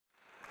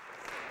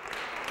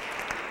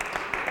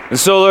And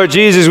so, Lord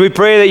Jesus, we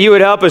pray that you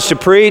would help us to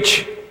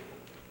preach.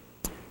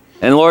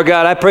 And Lord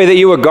God, I pray that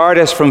you would guard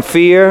us from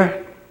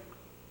fear.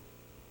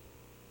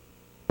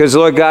 Because,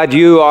 Lord God,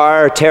 you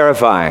are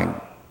terrifying.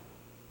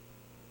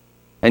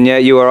 And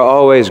yet you are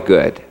always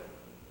good.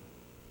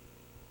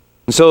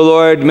 And so,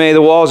 Lord, may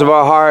the walls of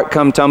our heart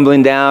come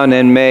tumbling down,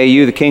 and may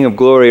you, the King of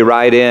glory,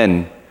 ride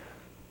in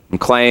and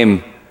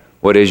claim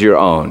what is your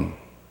own.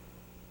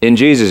 In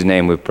Jesus'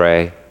 name we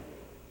pray.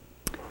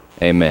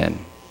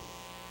 Amen.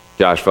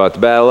 Josh fought the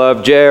battle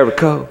of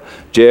Jericho,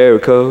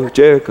 Jericho,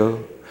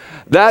 Jericho.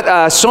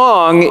 That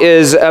song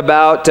is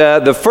about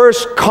the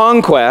first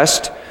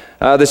conquest,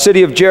 the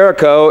city of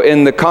Jericho,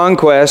 in the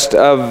conquest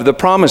of the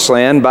Promised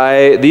Land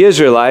by the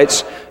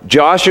Israelites,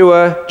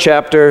 Joshua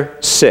chapter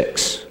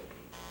 6.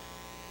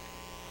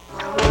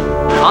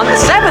 On the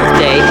seventh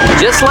day,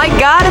 just like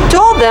God had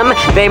told them,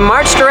 they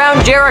marched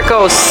around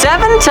Jericho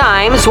 7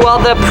 times while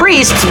the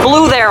priests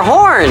blew their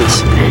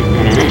horns.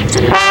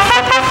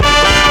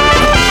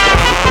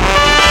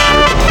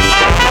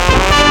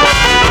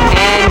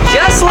 And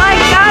just like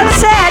God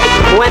said,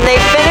 when they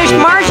finished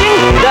marching,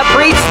 the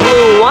priests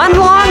blew one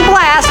long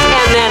blast,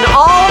 and then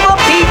all the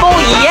people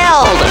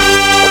yelled.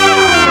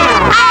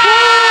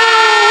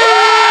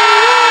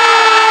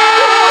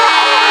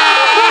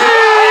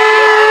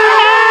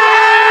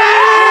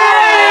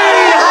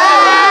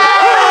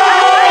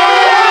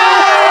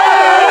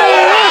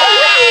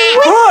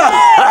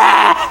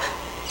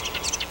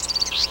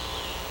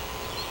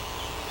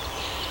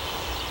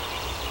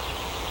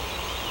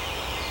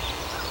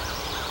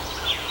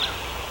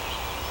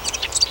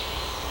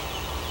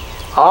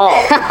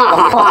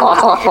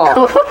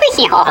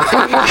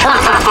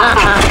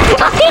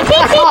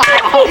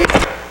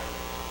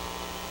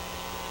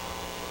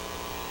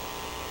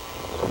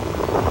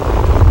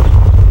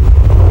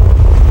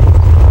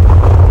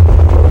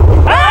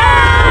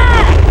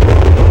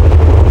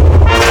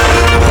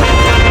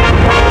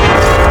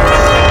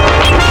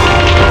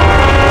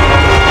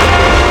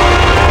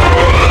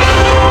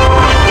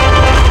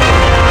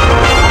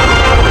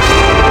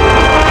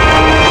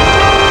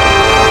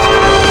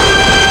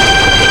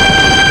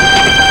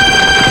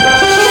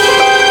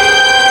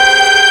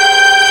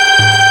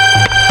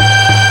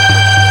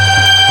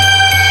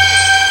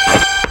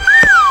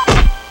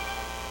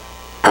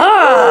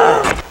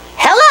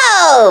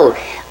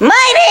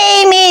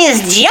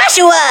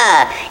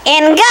 Joshua,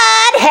 and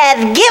God hath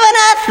given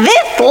us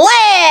this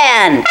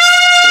land.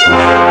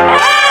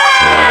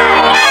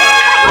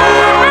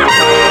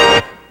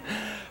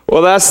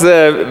 Well, that's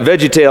the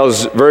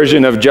VeggieTales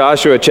version of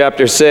Joshua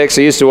chapter 6.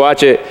 I used to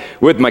watch it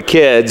with my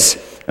kids,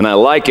 and I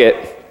like it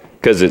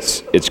because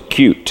it's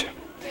cute.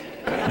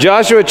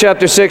 Joshua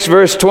chapter 6,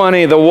 verse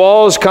 20, the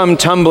walls come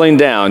tumbling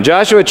down.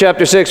 Joshua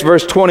chapter 6,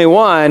 verse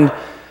 21,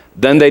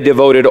 then they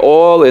devoted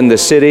all in the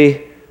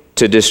city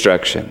to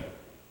destruction.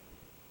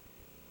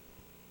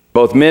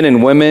 Both men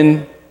and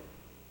women,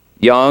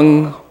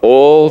 young,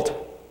 old,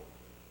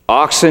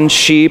 oxen,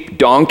 sheep,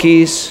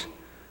 donkeys,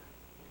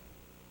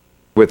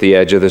 with the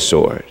edge of the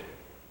sword.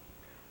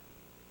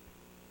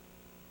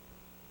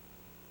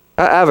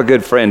 I have a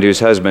good friend whose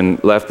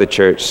husband left the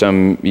church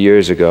some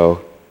years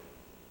ago.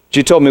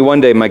 She told me one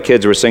day my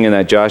kids were singing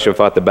that Joshua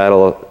fought the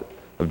battle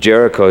of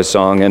Jericho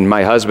song, and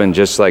my husband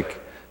just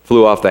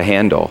flew off the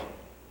handle.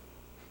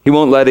 He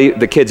won't let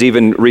the kids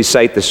even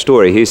recite the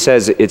story. He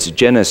says it's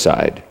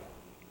genocide.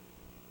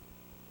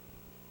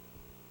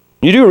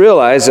 You do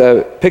realize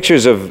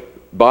pictures of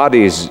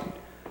bodies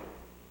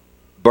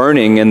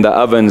burning in the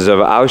ovens of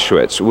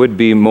Auschwitz would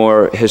be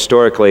more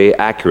historically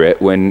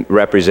accurate when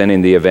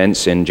representing the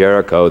events in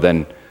Jericho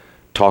than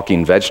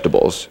talking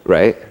vegetables,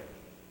 right?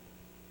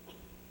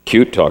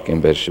 Cute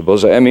talking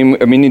vegetables. I mean,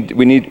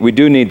 we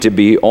do need to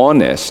be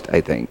honest,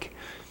 I think.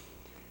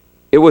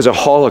 It was a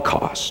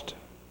Holocaust.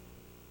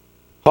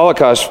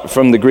 Holocaust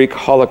from the Greek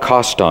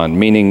holocauston,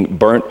 meaning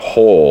burnt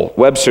whole.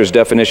 Webster's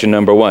definition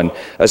number 1,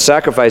 a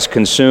sacrifice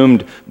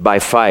consumed by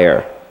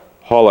fire,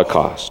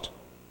 Holocaust.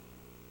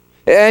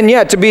 And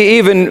yet, to be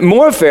even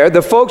more fair,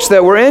 the folks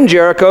that were in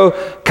Jericho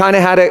kind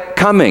of had it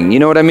coming. You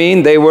know what I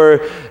mean? They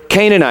were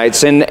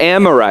Canaanites and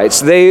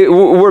Amorites. They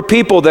were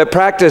people that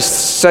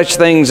practiced such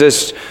things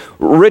as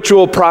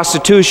ritual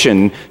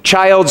prostitution,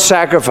 child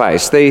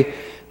sacrifice. They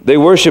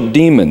worshiped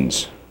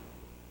demons.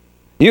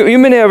 You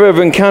may never have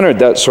encountered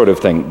that sort of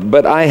thing,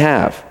 but I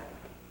have.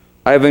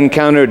 I've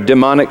encountered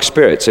demonic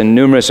spirits in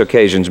numerous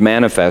occasions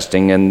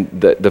manifesting in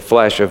the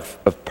flesh of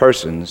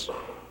persons.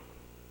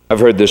 I've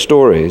heard the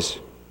stories.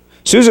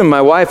 Susan,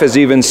 my wife, has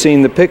even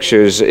seen the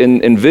pictures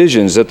in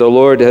visions that the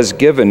Lord has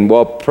given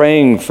while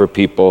praying for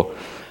people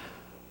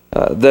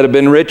that have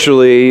been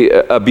ritually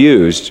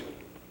abused.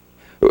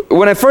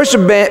 When I first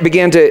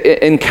began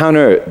to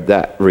encounter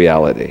that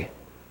reality,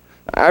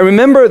 I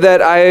remember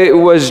that I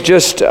was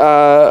just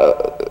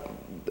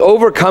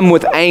overcome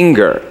with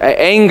anger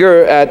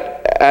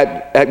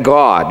at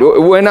God.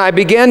 When I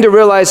began to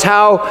realize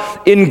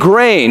how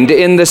ingrained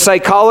in the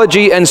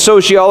psychology and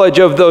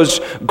sociology of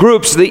those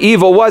groups the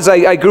evil was,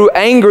 I grew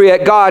angry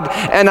at God,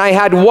 and I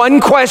had one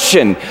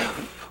question.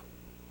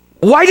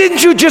 Why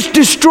didn't you just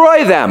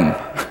destroy them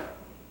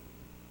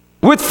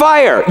with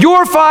fire,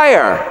 your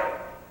fire?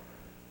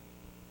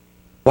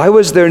 Why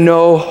was there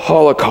no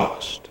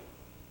Holocaust?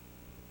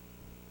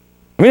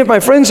 I mean, if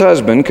my friend's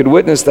husband could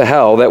witness the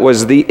hell that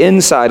was the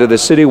inside of the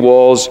city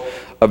walls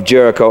of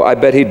Jericho, I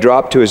bet he'd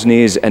drop to his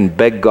knees and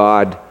beg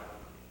God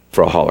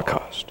for a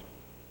Holocaust.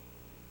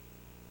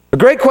 The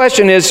great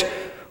question is,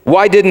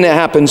 why didn't it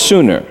happen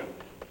sooner?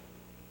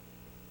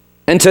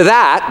 And to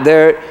that,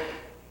 there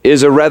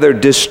is a rather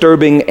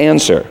disturbing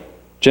answer.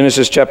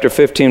 Genesis chapter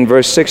 15,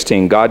 verse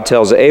 16, God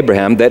tells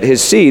Abraham that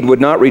his seed would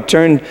not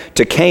return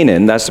to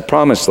Canaan, that's the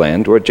promised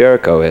land where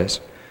Jericho is,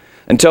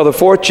 until the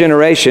fourth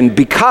generation,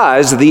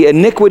 because the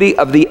iniquity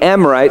of the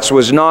Amorites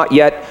was not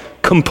yet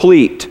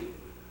complete,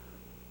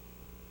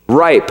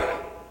 ripe.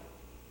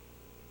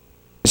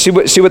 See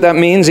what that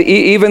means?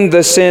 Even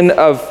the sin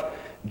of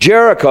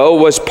Jericho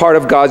was part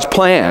of God's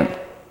plan.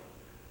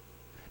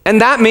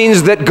 And that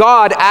means that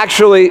God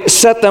actually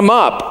set them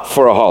up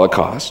for a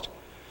Holocaust.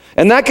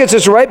 And that gets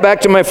us right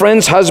back to my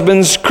friend's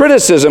husband's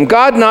criticism.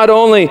 God not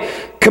only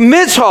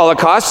commits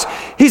Holocausts,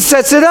 he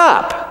sets it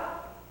up.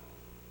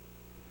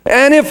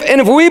 And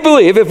if we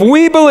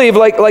believe,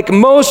 like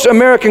most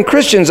American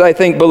Christians, I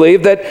think,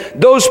 believe, that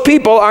those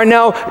people are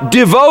now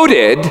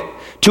devoted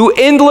to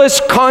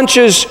endless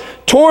conscious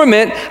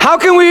torment, how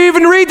can we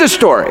even read the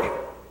story?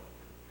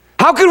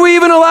 How can we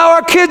even allow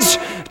our kids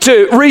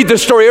to read the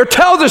story or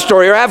tell the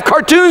story or have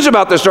cartoons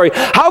about the story?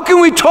 How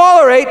can we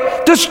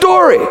tolerate the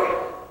story?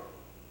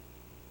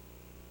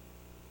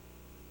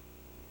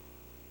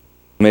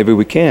 Maybe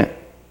we can't.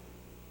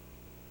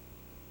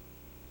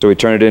 So we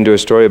turn it into a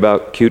story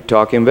about cute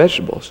talking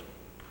vegetables.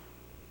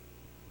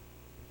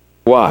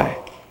 Why?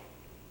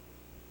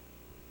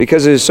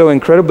 Because it is so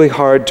incredibly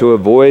hard to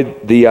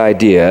avoid the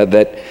idea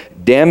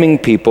that damning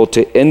people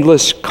to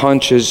endless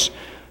conscious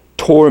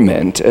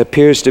torment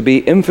appears to be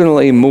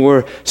infinitely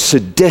more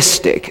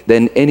sadistic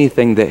than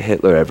anything that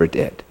Hitler ever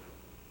did.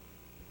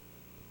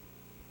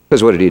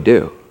 Because what did he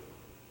do?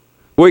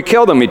 Well, he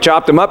killed them. He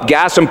chopped them up,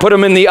 gassed them, put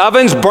them in the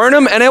ovens, burned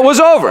them, and it was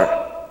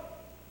over.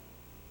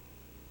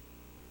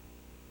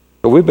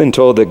 But we've been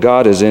told that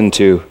God is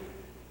into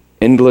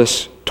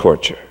endless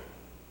torture.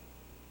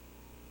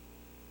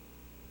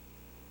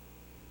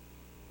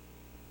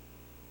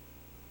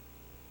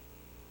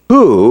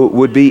 Who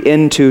would be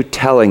into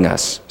telling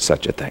us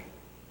such a thing?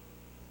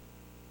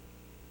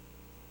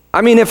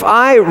 I mean, if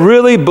I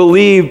really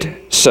believed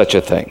such a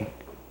thing,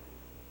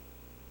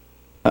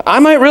 I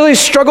might really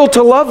struggle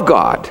to love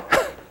God.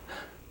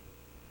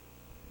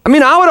 I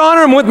mean, I would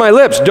honor him with my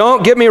lips,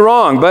 don't get me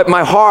wrong, but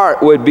my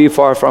heart would be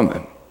far from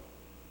him.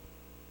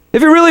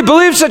 If you really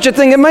believe such a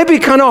thing, it might be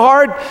kind of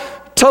hard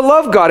to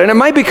love God, and it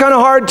might be kind of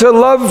hard to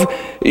love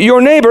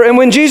your neighbor. And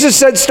when Jesus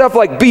said stuff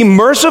like, be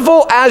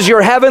merciful as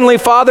your heavenly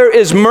Father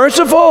is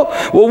merciful,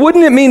 well,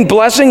 wouldn't it mean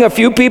blessing a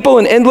few people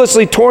and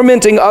endlessly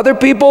tormenting other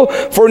people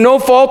for no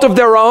fault of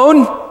their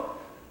own?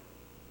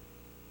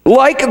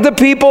 Like the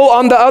people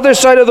on the other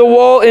side of the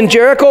wall in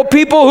Jericho,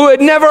 people who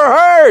had never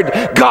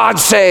heard God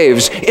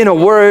saves, in a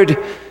word,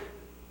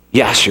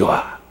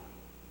 Yeshua.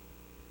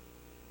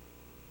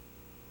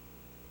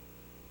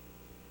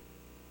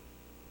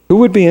 Who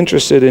would be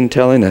interested in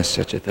telling us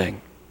such a thing?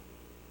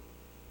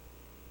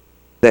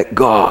 That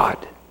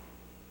God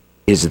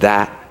is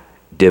that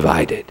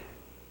divided.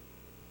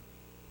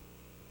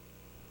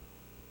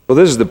 Well,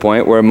 this is the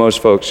point where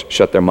most folks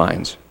shut their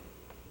minds,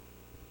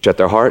 shut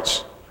their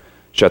hearts,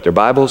 shut their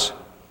Bibles,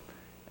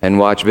 and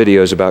watch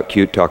videos about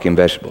cute talking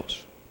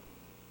vegetables.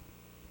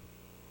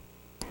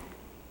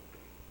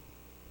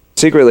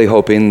 Secretly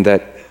hoping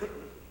that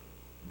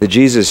the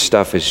Jesus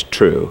stuff is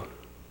true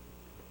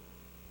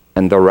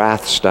and the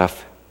wrath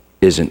stuff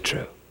isn't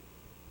true.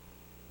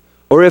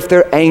 Or if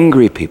they're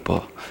angry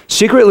people,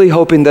 secretly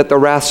hoping that the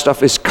wrath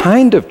stuff is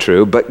kind of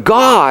true, but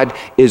God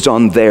is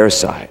on their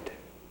side.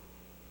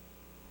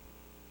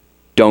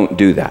 Don't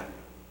do that.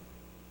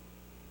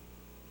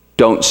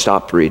 Don't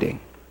stop reading.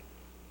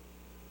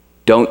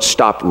 Don't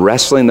stop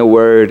wrestling the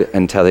word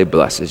until he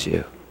blesses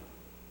you.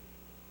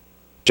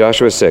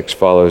 Joshua 6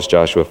 follows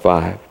Joshua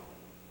 5.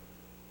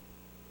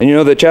 And you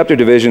know, the chapter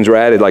divisions were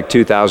added like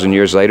 2,000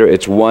 years later.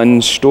 It's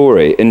one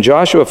story. In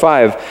Joshua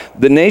 5,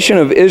 the nation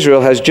of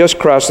Israel has just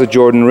crossed the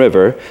Jordan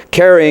River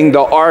carrying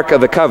the Ark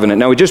of the Covenant.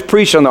 Now, we just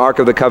preached on the Ark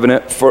of the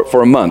Covenant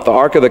for a month. The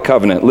Ark of the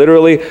Covenant,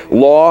 literally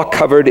law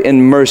covered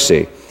in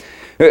mercy.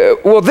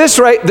 Well, this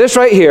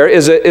right here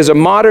is a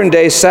modern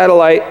day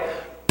satellite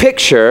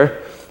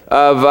picture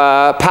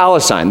of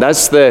Palestine.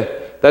 That's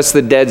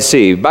the Dead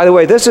Sea. By the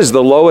way, this is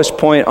the lowest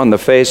point on the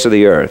face of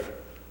the earth.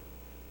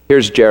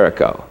 Here's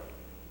Jericho.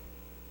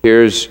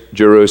 Here's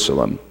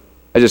Jerusalem.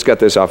 I just got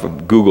this off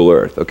of Google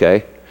Earth,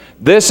 okay?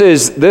 This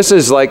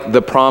is like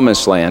the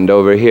promised land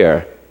over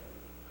here.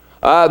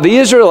 The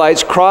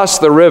Israelites crossed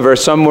the river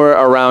somewhere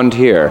around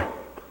here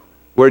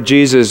where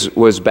Jesus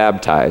was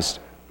baptized.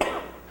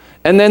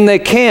 And then they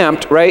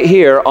camped right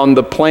here on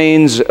the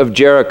plains of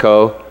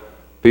Jericho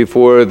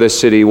before the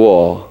city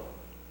wall.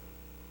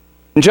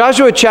 In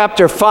Joshua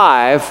chapter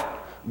 5,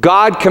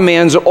 God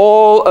commands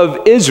all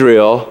of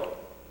Israel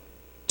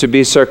to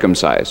be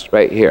circumcised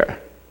right here.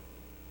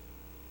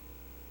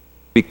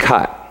 Be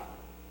cut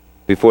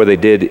before they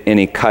did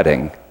any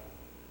cutting.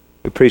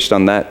 We preached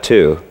on that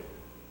too.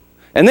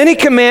 And then he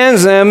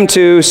commands them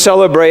to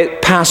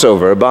celebrate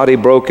Passover, a body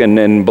broken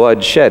and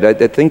blood shed.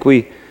 I think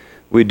we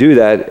do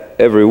that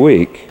every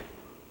week.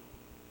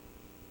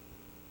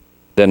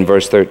 Then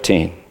verse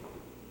 13.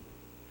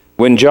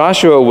 When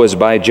Joshua was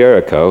by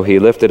Jericho, he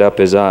lifted up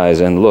his eyes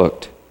and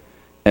looked,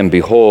 and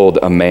behold,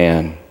 a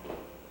man.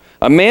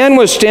 A man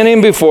was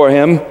standing before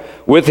him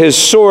with his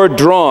sword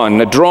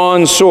drawn, a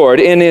drawn sword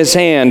in his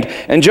hand.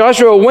 And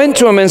Joshua went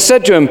to him and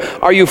said to him,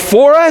 "Are you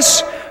for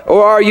us,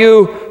 or are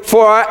you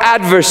for our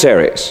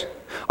adversaries?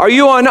 Are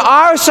you on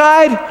our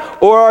side,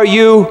 or are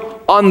you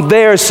on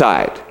their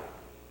side?"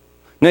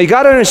 Now you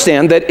got to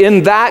understand that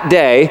in that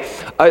day,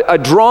 a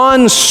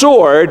drawn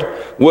sword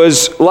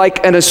was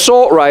like an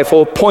assault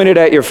rifle pointed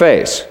at your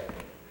face.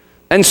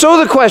 And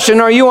so the question,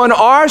 are you on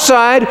our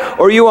side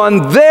or are you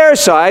on their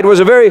side,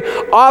 was a very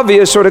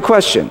obvious sort of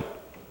question.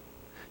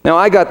 Now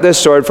I got this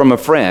sword from a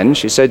friend.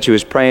 She said she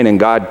was praying and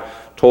God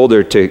told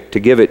her to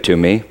give it to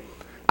me.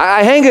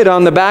 I hang it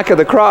on the back of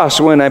the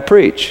cross when I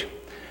preach.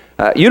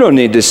 You don't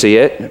need to see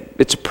it.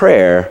 It's a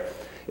prayer.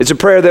 It's a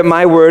prayer that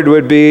my word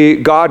would be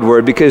God's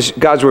word, because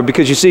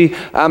you see,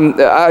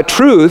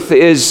 truth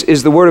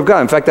is the word of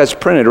God. In fact, that's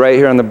printed right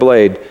here on the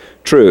blade,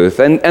 truth.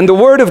 And the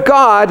word of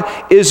God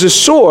is a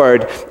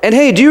sword. And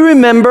hey, do you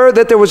remember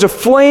that there was a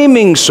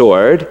flaming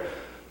sword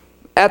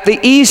at the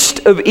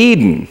east of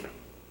Eden?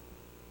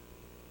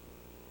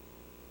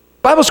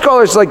 Bible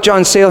scholars like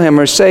John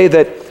Sailhammer say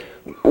that,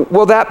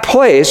 well, that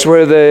place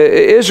where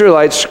the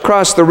Israelites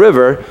crossed the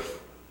river,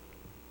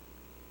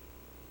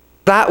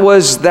 that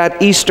was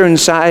that eastern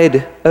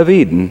side of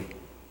Eden.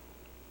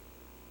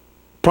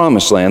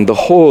 Promised land, the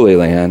Holy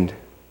Land.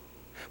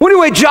 Well,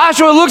 anyway,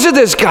 Joshua looks at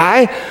this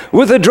guy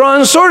with a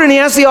drawn sword and he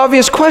asks the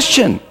obvious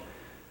question.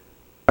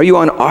 Are you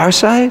on our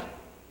side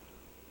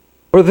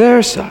or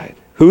their side?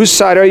 Whose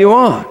side are you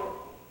on?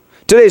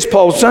 Today's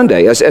Palm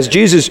Sunday. As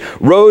Jesus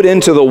rode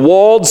into the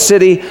walled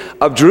city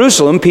of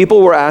Jerusalem,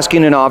 people were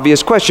asking an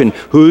obvious question.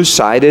 Whose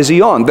side is he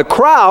on? The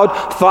crowd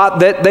thought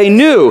that they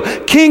knew.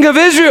 King of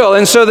Israel.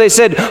 And so they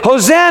said,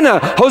 Hosanna,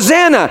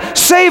 Hosanna,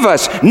 save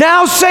us.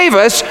 Now save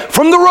us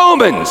from the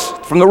Romans.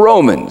 From the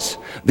Romans.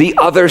 The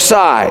other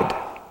side.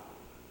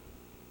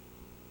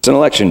 It's an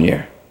election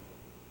year.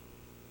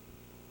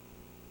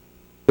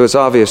 So it's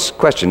an obvious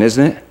question,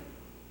 isn't it?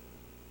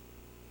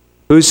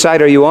 Whose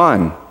side are you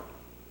on?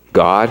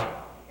 God.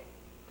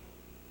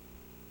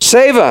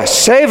 Save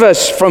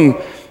us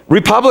from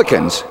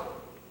Republicans.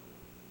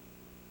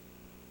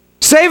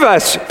 Save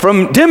us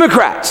from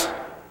Democrats.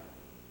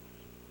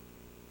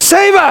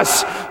 Save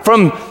us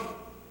from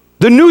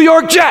the New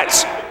York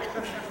Jets.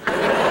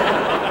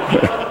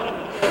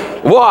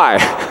 Why?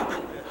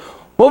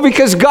 Well,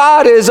 because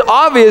God is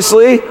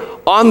obviously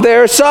on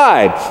their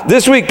side.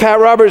 This week, Pat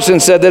Robertson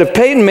said that if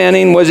Peyton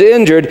Manning was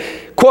injured,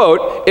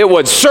 quote, it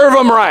would serve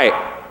him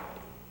right.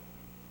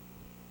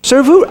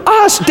 Serve who?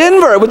 Us,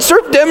 Denver. It would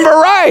serve Denver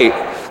right.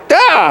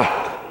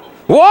 Yeah.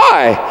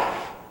 Why?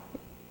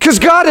 Because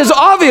God is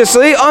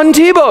obviously on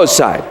Tebow's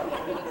side.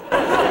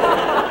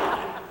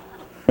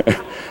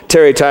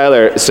 Terry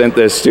Tyler sent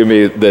this to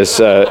me this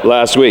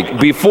last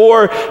week.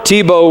 Before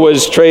Tebow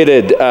was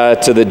traded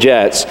to the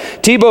Jets,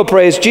 Tebow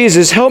prays,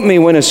 Jesus, help me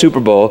win a Super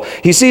Bowl.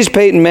 He sees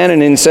Peyton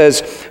Manning and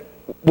says,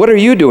 what are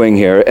you doing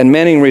here? And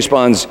Manning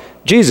responds,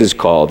 Jesus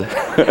called.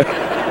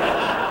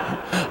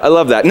 I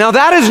love that. Now,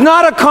 that is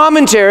not a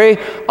commentary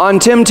on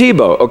Tim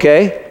Tebow,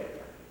 okay?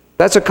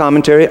 That's a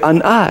commentary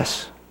on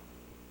us.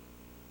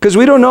 Because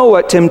we don't know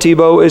what Tim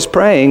Tebow is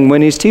praying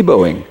when he's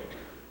Tebowing.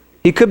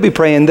 He could be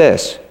praying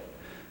this: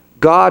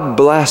 God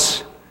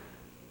bless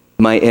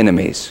my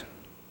enemies.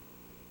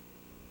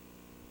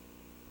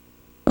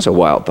 That's a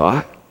wild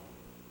thought.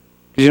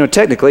 Because,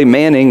 technically,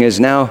 Manning is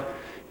now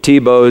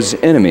Tebow's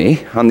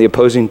enemy on the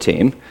opposing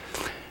team.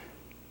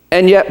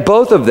 And yet,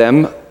 both of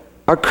them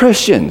are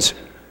Christians.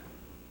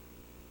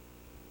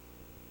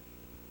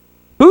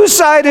 Whose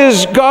side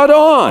is God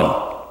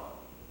on?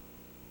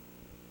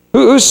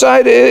 Whose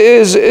side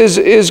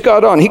is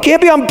God on? He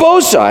can't be on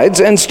both sides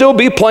and still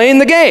be playing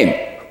the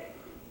game,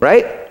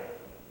 right?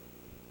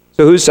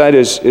 So whose side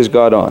is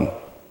God on?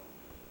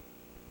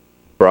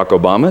 Barack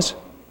Obama's?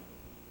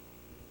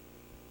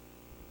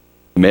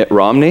 Mitt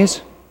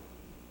Romney's?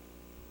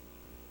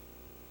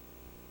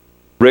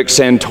 Rick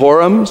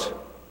Santorum's?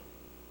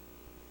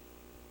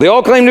 They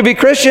all claim to be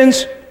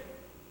Christians.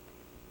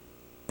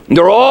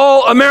 They're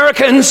all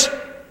Americans.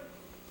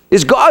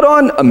 Is God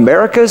on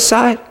America's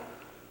side?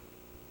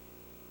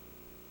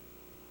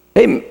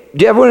 Hey, do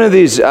you have one of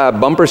these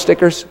bumper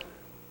stickers?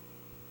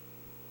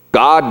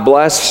 God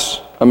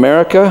bless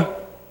America?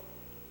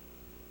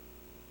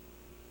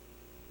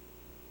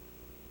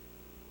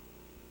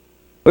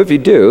 Well, if you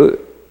do,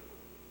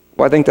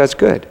 well, I think that's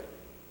good.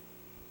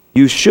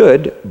 You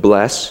should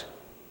bless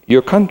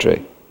your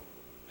country.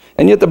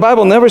 And yet the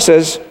Bible never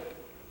says,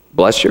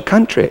 bless your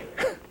country.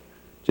 Do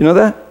you know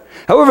that?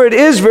 However, it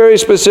is very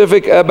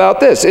specific about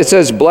this. It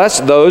says, bless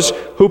those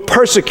who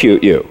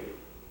persecute you.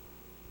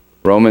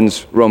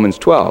 Romans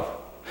 12.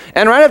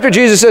 And right after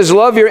Jesus says,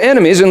 love your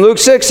enemies, in Luke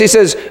 6, he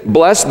says,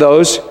 bless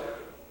those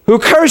who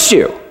curse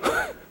you.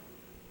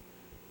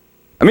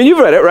 I mean, you've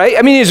read it, right?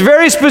 I mean, he's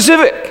very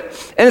specific.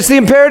 And it's the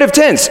imperative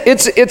tense.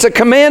 It's a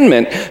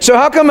commandment. So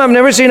how come I've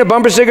never seen a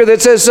bumper sticker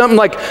that says something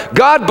like,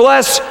 God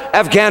bless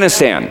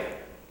Afghanistan?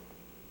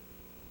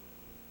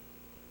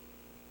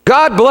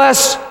 God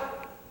bless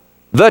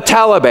the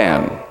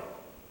Taliban.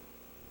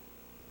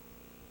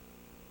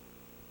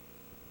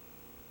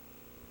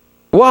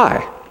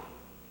 Why?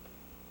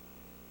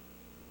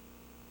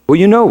 Well,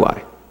 you know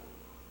why.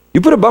 You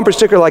put a bumper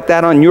sticker like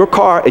that on your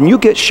car and you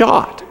get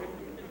shot.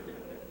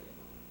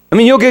 I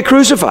mean, you'll get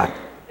crucified.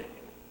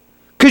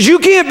 Because you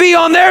can't be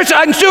on their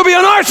side and still be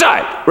on our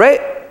side,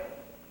 right?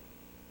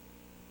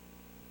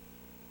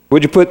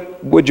 Would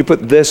you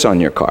put this on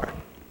your car?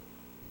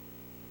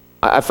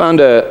 I found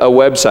a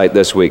website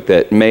this week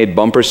that made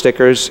bumper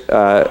stickers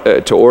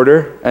to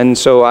order, and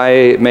so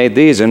I made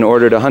these and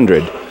ordered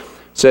 100. It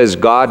says,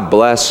 God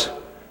bless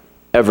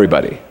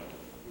everybody.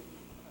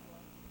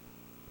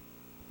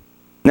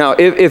 Now,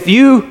 if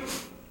you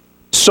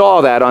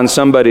saw that on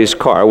somebody's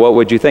car, what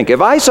would you think?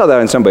 If I saw that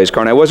on somebody's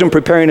car and I wasn't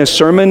preparing a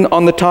sermon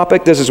on the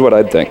topic, this is what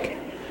I'd think.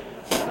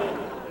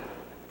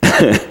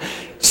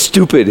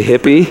 Stupid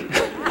hippie.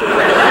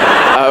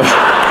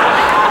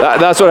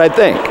 That's what I'd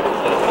think.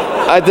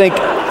 I think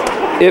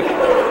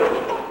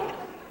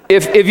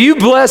if you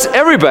bless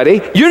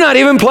everybody, you're not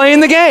even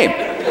playing the game,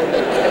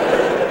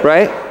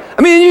 right?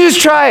 I mean, you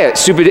just try it,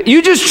 stupid.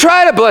 You just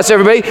try to bless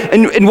everybody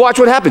and watch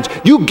what happens.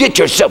 You get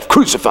yourself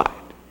crucified,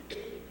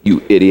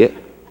 you idiot.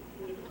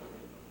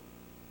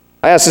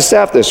 I asked the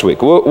staff this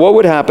week, what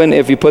would happen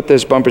if you put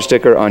this bumper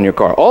sticker on your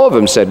car? All of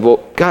them said, well,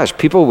 gosh,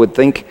 people would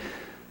think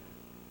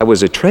I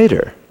was a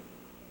traitor.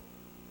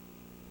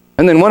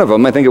 And then one of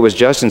them, I think it was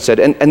Justin, said,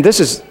 and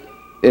this is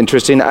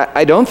interesting,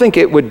 I don't think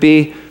it would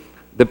be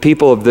the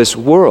people of this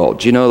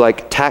world, you know,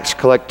 like tax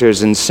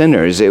collectors and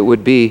sinners. It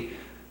would be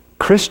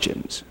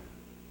Christians.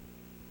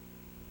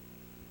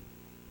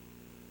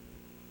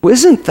 Well,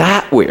 isn't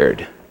that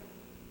weird?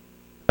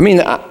 I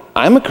mean,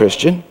 I'm a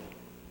Christian.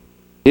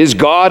 Is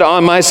God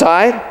on my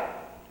side?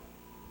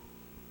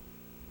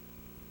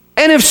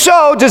 And if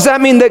so, does that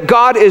mean that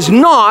God is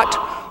not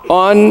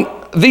on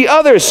the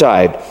other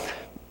side?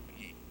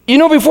 You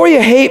know, before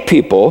you hate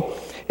people,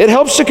 it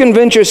helps to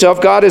convince yourself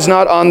God is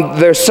not on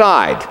their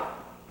side,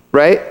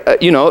 right?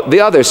 You know, the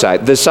other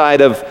side, the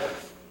side of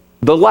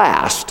the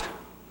last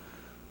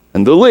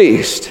and the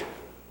least.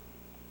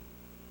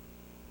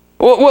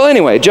 Well,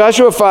 anyway,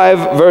 Joshua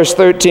 5, verse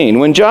 13.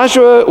 When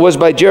Joshua was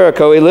by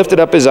Jericho, he lifted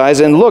up his eyes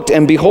and looked,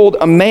 and behold,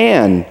 a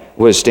man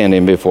was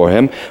standing before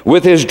him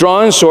with his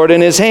drawn sword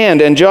in his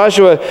hand. And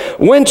Joshua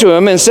went to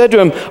him and said to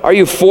him, are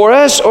you for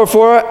us or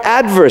for our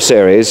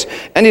adversaries?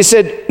 And he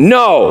said,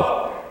 no.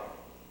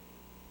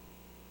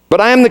 But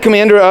I am the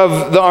commander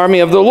of the army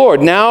of the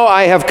Lord. Now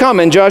I have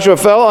come. And Joshua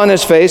fell on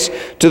his face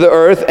to the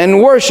earth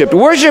and worshipped.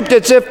 Worshipped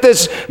as if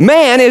this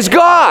man is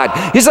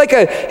God. He's like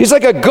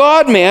a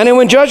God man. And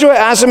when Joshua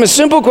asked him a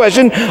simple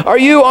question, are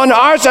you on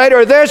our side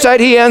or their side?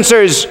 He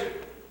answers,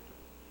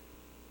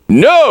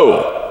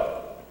 no.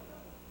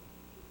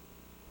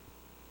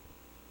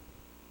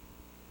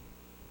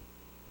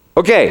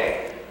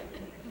 Okay.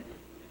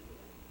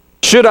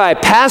 Should I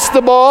pass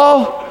the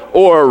ball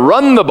or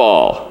run the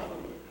ball?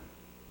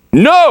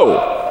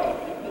 No!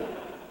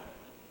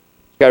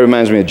 This guy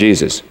reminds me of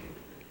Jesus.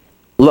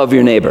 Love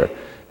your neighbor.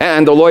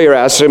 And the lawyer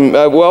asks him,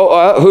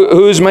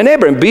 who's my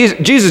neighbor? And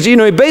Jesus, he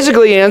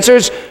basically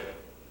answers,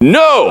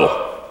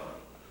 no!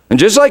 And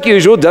just like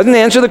usual, doesn't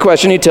answer the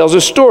question, he tells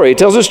a story. He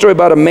tells a story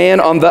about a man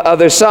on the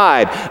other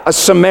side, a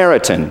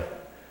Samaritan,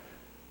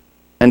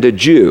 and a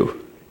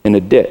Jew in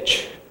a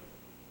ditch.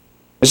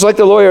 It's like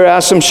the lawyer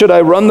asks him, should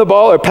I run the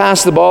ball or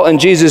pass the ball? And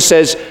Jesus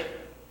says,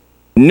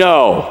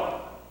 no.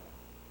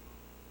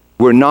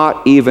 We're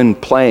not even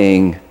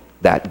playing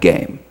that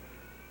game.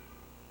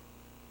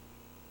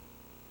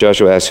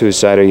 Joshua asks, whose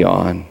side are you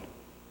on?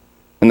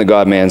 And the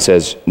God-man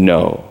says,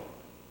 no.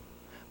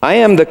 I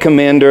am the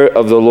commander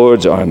of the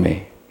Lord's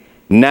army.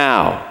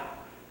 Now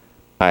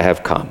I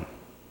have come.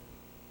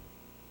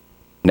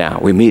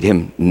 Now, we meet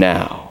him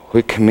now.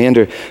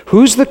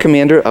 Who's the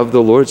commander of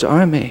the Lord's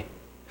army?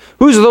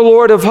 Who's the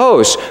Lord of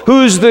hosts?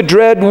 Who's the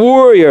dread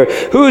warrior?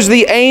 Who's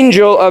the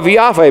angel of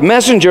Yahweh,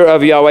 messenger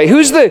of Yahweh?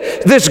 Who's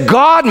this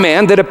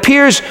God-man that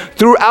appears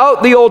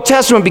throughout the Old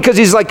Testament because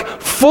he's like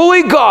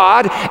fully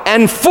God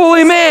and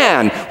fully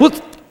man? Well,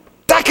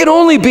 that can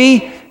only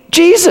be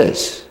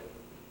Jesus,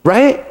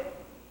 right?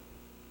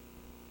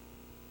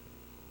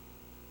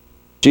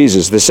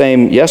 Jesus, the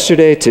same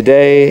yesterday,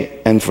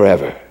 today, and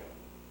forever.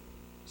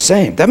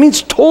 Same. That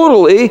means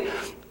totally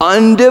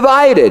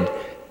undivided.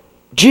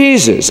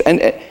 Jesus.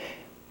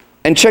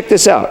 And check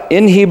this out.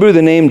 In Hebrew,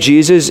 the name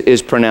Jesus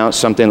is pronounced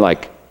something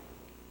like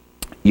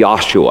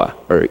Yahshua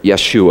or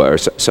Yeshua or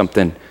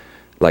something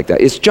like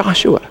that. It's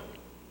Joshua.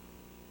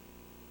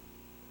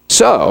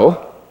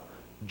 So,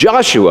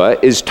 Joshua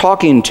is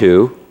talking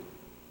to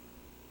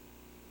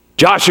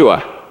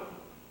Joshua,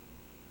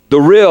 the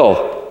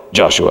real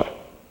Joshua.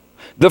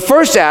 The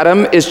first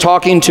Adam is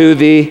talking to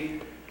the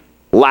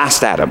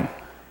last Adam.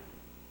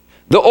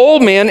 The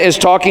old man is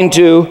talking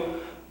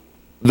to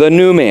the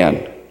new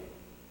man.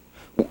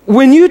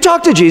 When you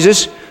talk to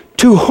Jesus,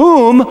 to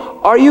whom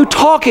are you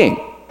talking?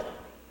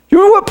 You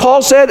remember what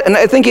Paul said? And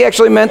I think he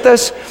actually meant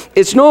this.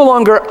 It's no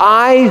longer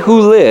I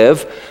who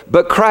live,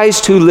 but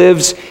Christ who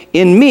lives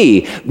in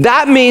me.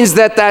 That means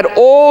that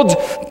old,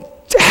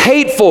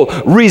 hateful,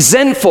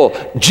 resentful,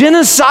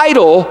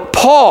 genocidal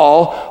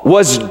Paul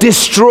was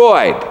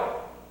destroyed.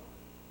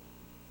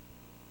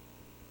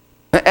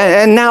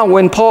 And now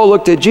when Paul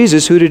looked at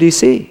Jesus, who did he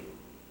see?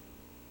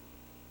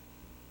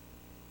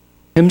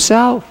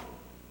 Himself.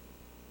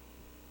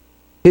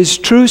 His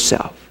true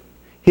self.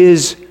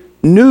 His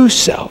new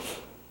self.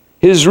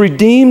 His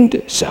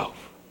redeemed self.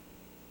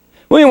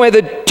 Well, anyway,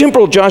 the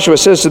temporal Joshua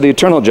says to the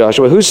eternal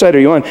Joshua, whose side are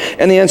you on?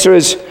 And the answer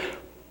is,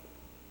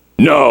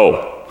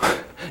 no.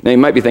 Now, you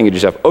might be thinking to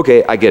yourself,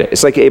 okay, I get it.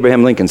 It's like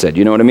Abraham Lincoln said,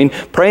 you know what I mean?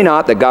 Pray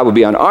not that God would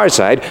be on our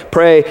side.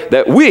 Pray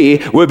that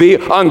we would be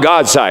on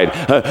God's side.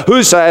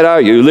 Whose side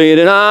are you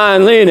leaning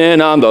on? Leaning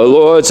on the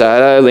Lord's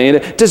side. I lean.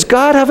 Does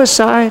God have a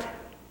side?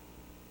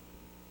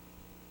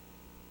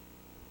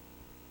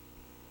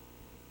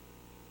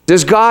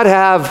 Does God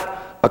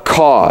have a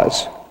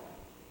cause?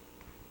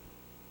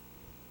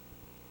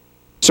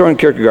 Søren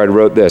Kierkegaard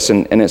wrote this,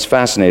 and it's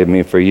fascinated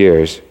me for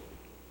years.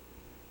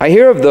 I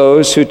hear of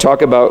those who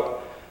talk about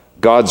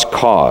God's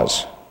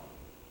cause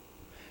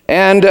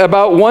and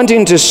about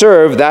wanting to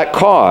serve that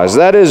cause.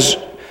 This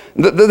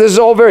is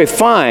all very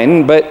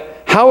fine,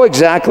 but how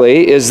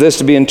exactly is this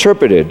to be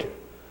interpreted?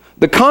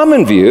 The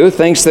common view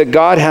thinks that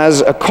God has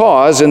a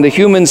cause in the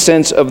human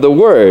sense of the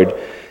word,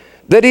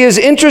 that he is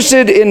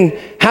interested in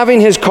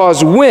having his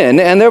cause win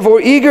and therefore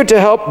eager to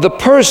help the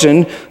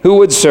person who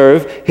would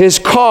serve his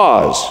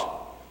cause.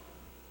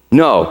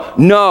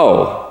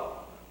 No.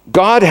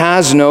 God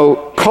has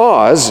no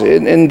cause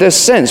in this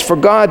sense. For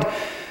God,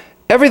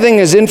 everything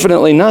is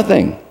infinitely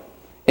nothing.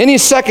 Any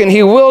second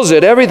he wills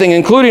it, everything,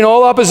 including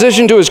all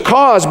opposition to his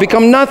cause,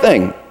 become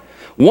nothing.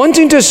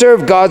 Wanting to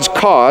serve God's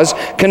cause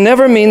can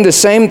never mean the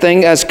same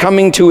thing as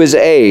coming to his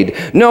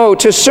aid. No,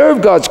 to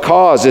serve God's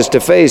cause is to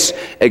face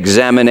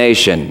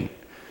examination.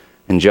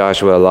 And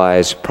Joshua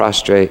lies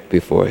prostrate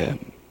before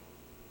him.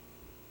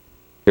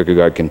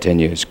 Kierkegaard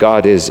continues,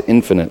 God is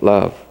infinite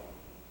love,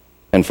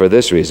 and for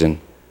this reason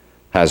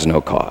has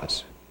no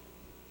cause.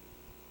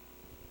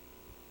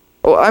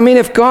 Well, I mean,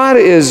 if God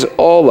is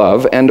all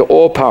love and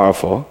all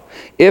powerful,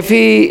 if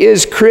he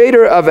is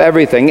creator of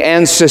everything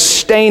and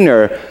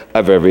sustainer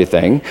of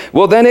everything,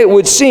 well, then it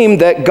would seem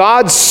that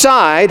God's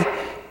side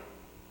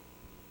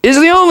is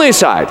the only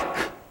side.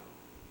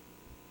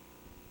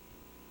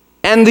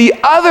 And the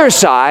other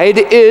side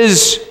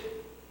is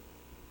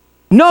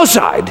no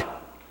side.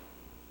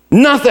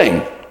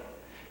 Nothing.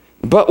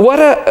 But what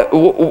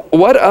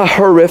a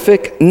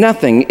horrific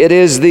nothing. It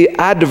is the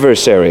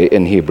adversary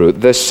in Hebrew,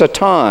 the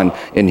Satan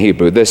in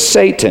Hebrew, the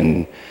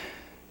Satan.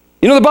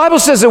 You know, the Bible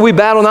says that we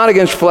battle not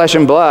against flesh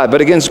and blood,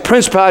 but against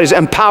principalities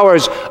and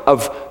powers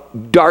of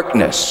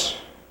darkness.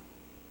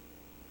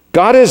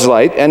 God is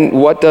light, and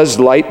what does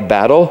light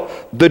battle?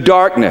 The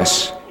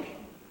darkness,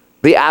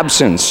 the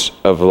absence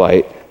of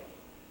light.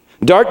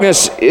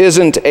 Darkness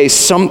isn't a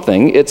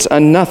something, it's a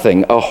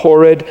nothing, a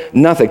horrid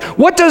nothing.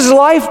 What does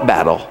life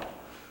battle?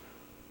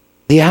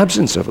 The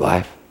absence of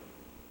life.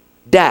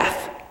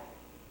 Death.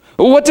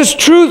 What does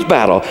truth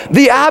battle?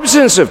 The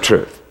absence of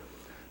truth.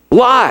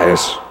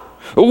 Lies.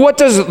 What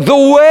does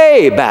the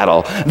way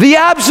battle? The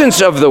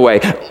absence of the way.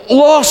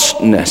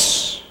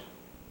 Lostness.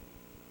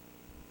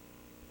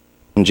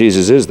 And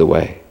Jesus is the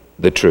way,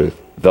 the truth,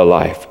 the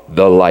life,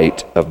 the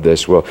light of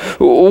this world.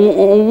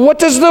 What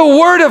does the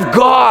Word of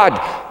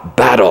God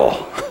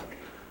battle?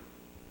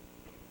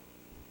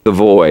 The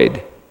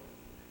void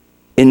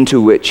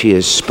into which he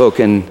has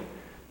spoken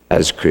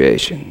as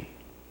creation.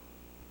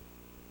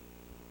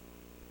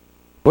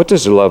 What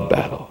does love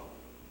battle?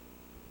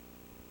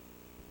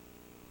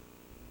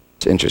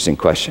 It's an interesting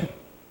question.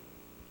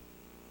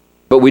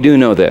 But we do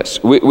know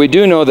this. We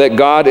do know that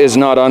God is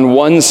not on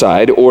one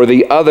side or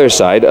the other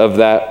side of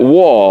that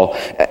wall.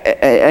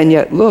 And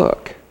yet,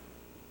 look.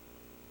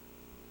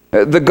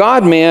 The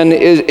God-man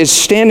is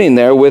standing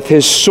there with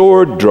his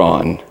sword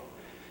drawn.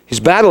 He's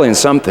battling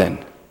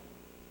something.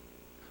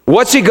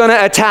 What's he going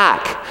to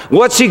attack?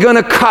 What's he going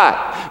to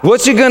cut?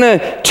 What's he going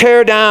to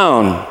tear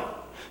down?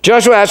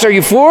 Joshua asks, are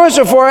you for us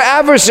or for our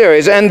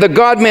adversaries? And the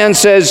God-man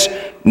says,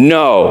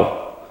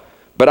 no.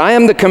 But I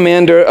am the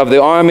commander of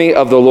the army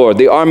of the Lord,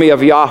 the army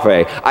of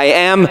Yahweh. I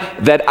am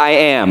that I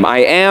am. I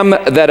am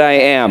that I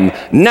am.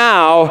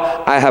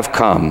 Now I have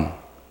come.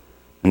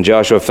 And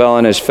Joshua fell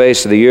on his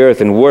face to the earth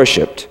and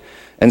worshipped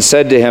and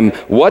said to him,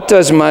 what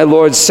does my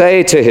Lord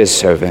say to his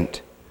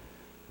servant?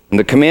 And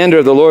the commander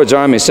of the Lord's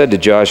army said to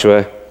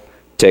Joshua,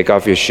 take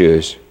off your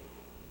shoes.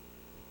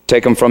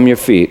 Take them from your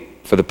feet,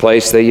 for the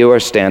place that you are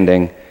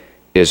standing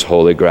is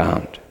holy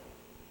ground.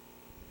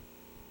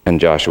 And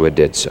Joshua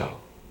did so.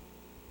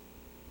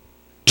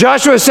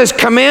 Joshua says,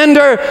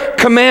 "Commander,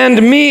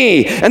 command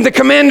me." And the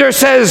commander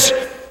says,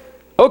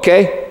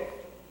 "Okay,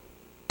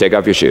 take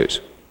off your shoes."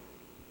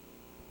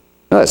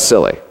 Now, that's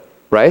silly,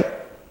 right?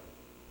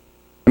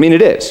 I mean,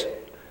 it is.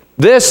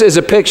 This is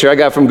a picture I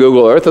got from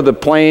Google Earth of the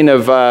plain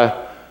of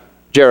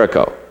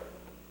Jericho.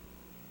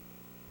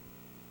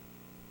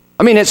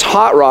 I mean, it's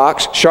hot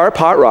rocks, sharp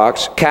hot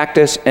rocks,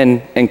 cactus,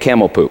 and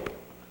camel poop.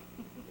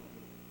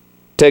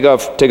 Take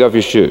off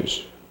your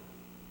shoes.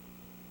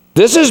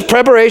 This is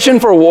preparation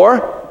for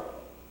war.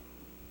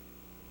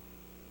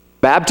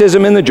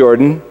 Baptism in the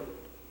Jordan,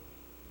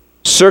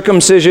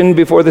 circumcision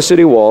before the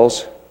city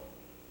walls,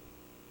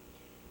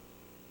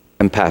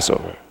 and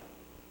Passover.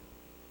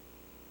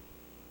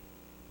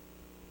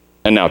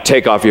 And now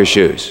take off your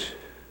shoes.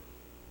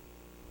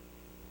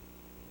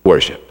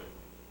 Worship.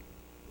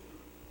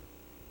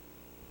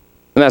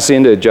 And that's the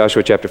end of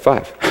Joshua chapter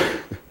 5.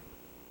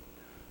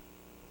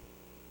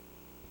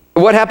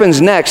 What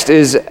happens next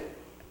is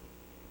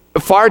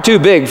far too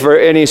big for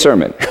any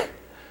sermon.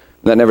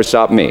 That never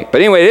stopped me.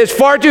 But anyway, it's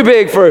far too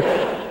big for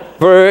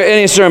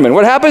any sermon.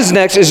 What happens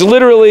next is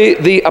literally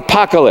the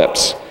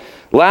apocalypse.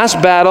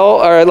 Last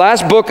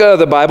book of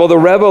the Bible, the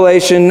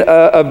revelation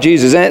of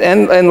Jesus,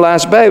 and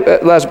last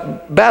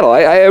battle.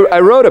 I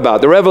wrote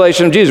about the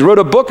revelation of Jesus. Wrote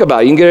a book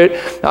about it. You can get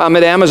it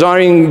at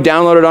Amazon. You can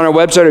download it on our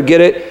website or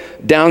get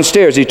it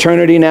downstairs.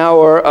 Eternity Now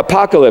or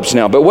Apocalypse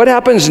Now. But what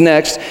happens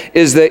next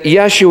is that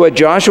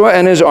Joshua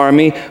and his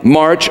army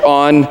march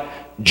on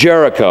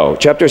Jericho.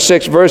 Chapter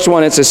 6, verse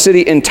 1, it's a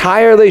city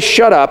entirely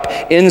shut up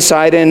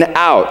inside and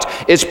out.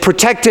 It's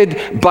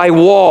protected by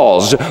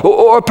walls,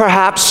 or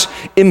perhaps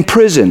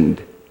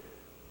imprisoned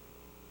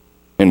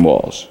in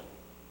walls.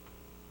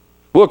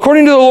 Well,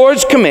 according to the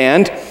Lord's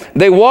command,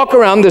 they walk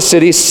around the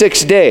city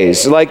 6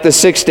 days, like the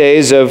 6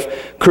 days of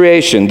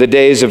creation, the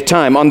days of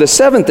time. On the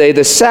seventh day,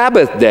 the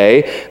Sabbath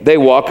day, they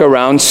walk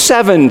around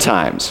 7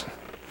 times.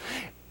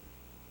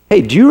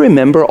 Hey, do you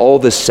remember all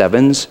the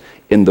sevens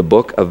in the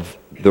book of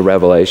the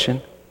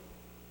Revelation?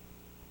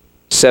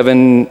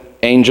 7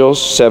 angels,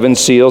 7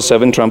 seals,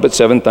 7 trumpets,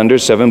 7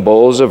 thunders, 7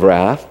 bowls of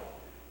wrath,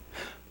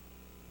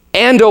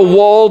 and a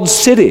walled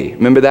city.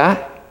 Remember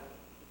that?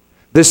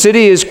 The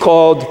city is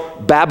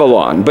called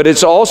Babylon, but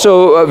it's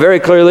also very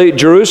clearly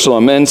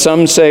Jerusalem, and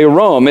some say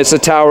Rome. It's the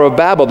Tower of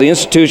Babel, the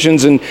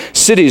institutions and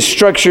cities,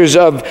 structures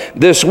of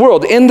this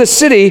world. In the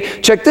city,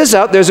 check this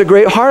out, there's a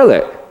great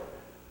harlot,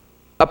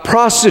 a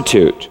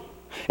prostitute.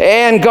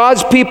 And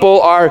God's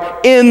people are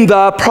in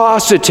the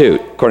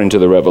prostitute, according to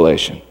the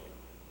Revelation.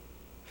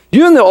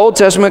 You know, in the Old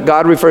Testament,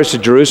 God refers to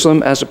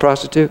Jerusalem as a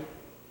prostitute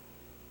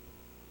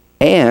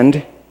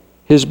and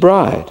his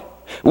bride.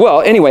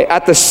 Well, anyway,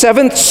 at the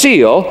 7th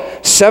seal,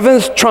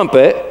 7th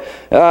trumpet,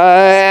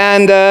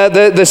 and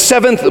the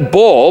 7th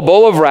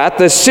bowl of wrath,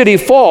 the city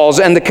falls,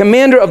 and the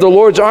commander of the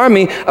Lord's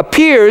army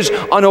appears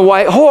on a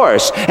white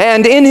horse.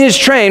 And in his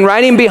train,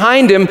 riding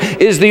behind him,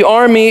 is the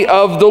army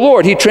of the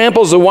Lord. He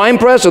tramples the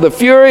winepress of the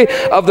fury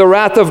of the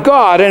wrath of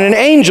God. And an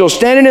angel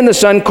standing in the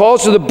sun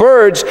calls to the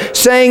birds,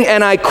 saying,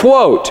 and I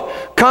quote,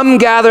 "Come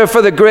gather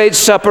for the great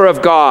supper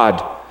of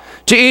God,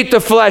 to eat the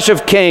flesh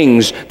of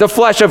kings, the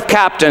flesh of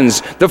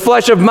captains, the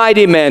flesh of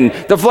mighty men,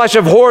 the flesh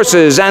of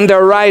horses and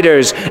their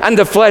riders, and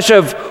the flesh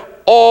of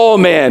all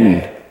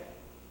men."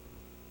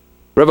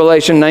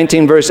 Revelation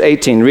 19, verse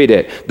 18, read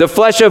it. The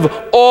flesh of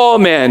all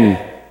men,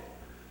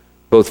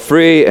 both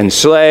free and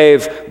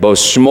slave, both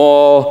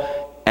small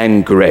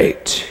and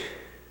great.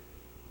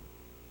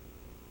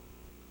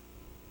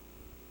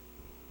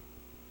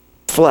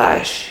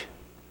 Flesh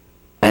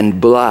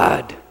and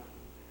blood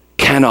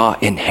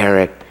cannot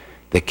inherit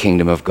the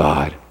kingdom of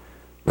God,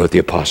 wrote the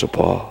Apostle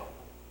Paul.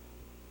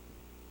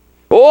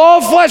 All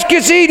flesh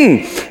gets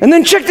eaten. And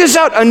then check this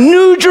out. A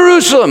new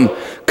Jerusalem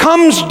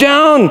comes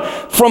down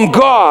from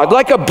God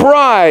like a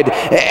bride.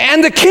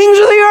 And the kings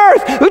of the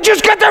earth who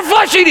just got their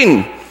flesh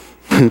eaten,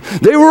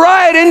 they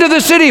ride into the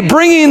city,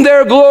 bringing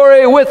their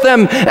glory with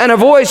them. And a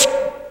voice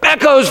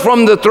echoes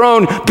from the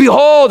throne,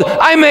 "Behold,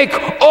 I make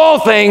all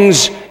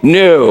things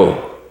new.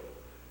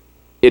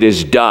 It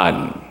is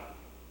done."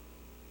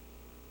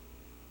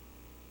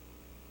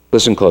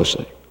 Listen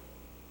closely.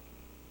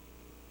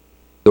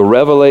 The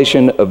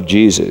revelation of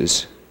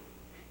Jesus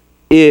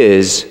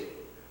is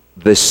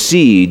the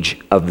siege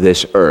of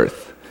this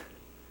earth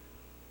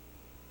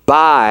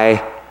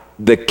by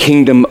the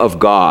kingdom of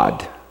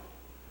God.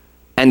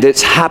 And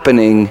it's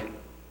happening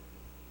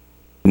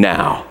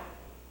now.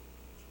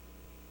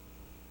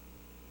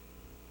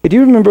 Do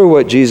you remember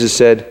what Jesus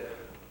said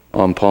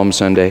on Palm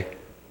Sunday? It's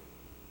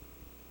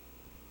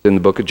in the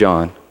book of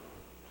John.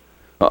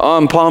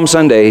 On Palm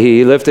Sunday,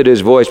 he lifted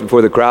his voice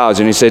before the crowds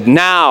and he said,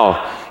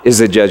 "Now is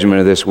the judgment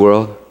of this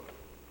world.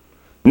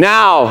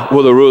 Now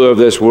will the ruler of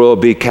this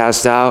world be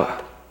cast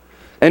out.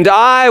 And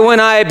I, when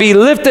I be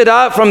lifted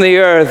up from the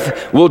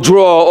earth, will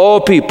draw all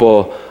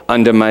people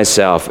unto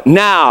myself.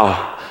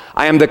 Now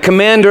I am the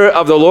commander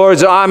of the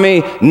Lord's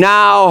army.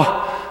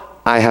 Now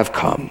I have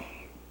come."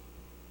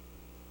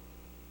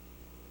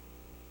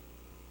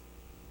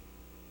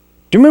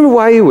 Do you remember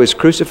why he was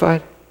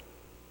crucified?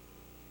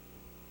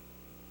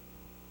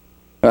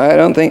 I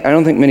don't think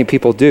many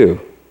people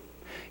do.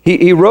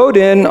 He rode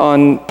in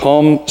on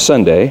Palm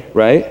Sunday,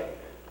 right?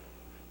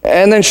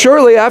 And then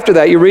shortly after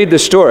that, you read the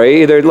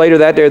story, either later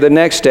that day or the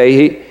next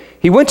day,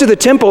 he went to the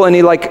temple and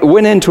he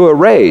went into a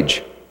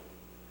rage.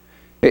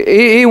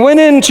 He went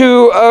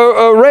into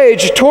a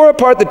rage, tore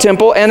apart the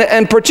temple,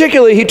 and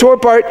particularly he tore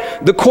apart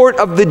the court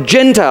of the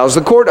Gentiles,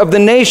 the court of the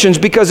nations,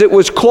 because it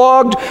was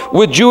clogged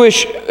with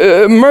Jewish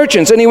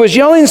merchants. And he was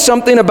yelling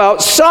something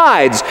about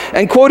sides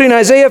and quoting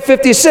Isaiah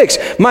 56,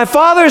 "My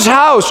Father's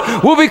house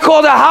will be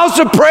called a house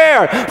of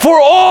prayer for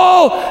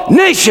all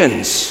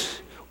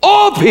nations,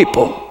 all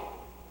people."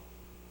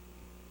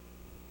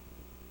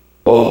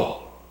 Oh,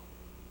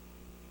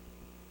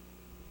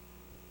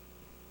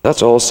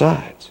 that's all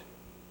sides.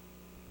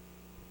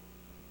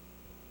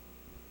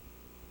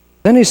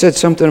 Then he said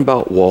something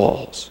about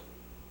walls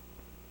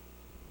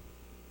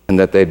and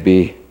that they'd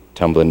be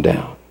tumbling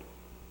down.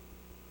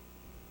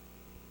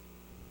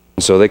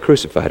 And so they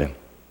crucified him.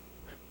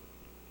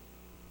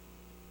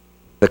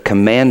 The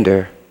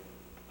commander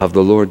of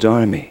the Lord's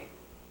army.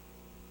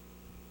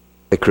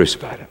 They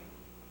crucified him.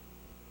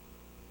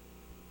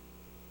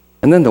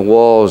 And then the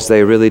walls,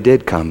 they really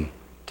did come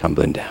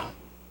tumbling down.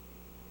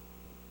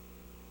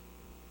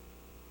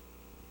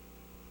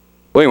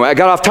 Well, anyway, I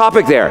got off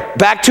topic there.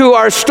 Back to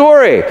our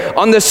story.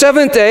 On the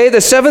seventh day,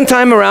 the seventh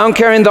time around,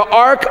 carrying the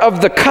Ark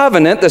of the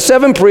Covenant, the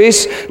seven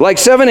priests, like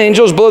seven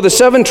angels, blow the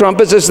seven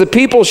trumpets as the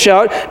people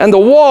shout, and the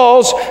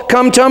walls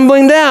come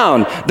tumbling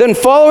down. Then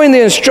following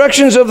the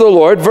instructions of the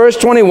Lord, verse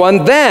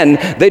 21,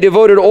 then they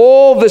devoted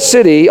all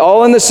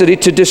in the city,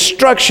 to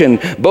destruction,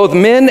 both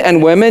men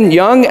and women,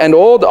 young and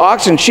old,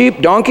 oxen, sheep,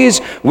 donkeys,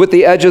 with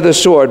the edge of the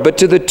sword. But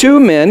to the two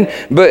men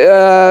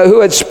who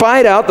had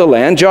spied out the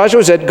land,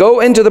 Joshua said, "Go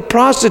into the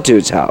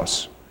prostitute's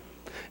house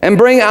and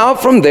bring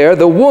out from there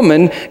the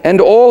woman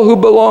and all who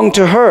belong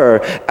to her,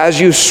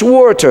 as you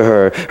swore to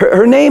her."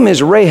 Her name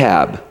is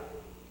Rahab,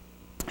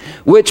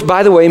 which,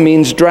 by the way,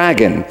 means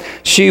dragon.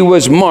 She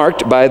was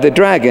marked by the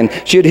dragon.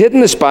 She had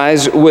hidden the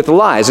spies with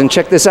lies. And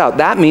check this out.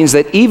 That means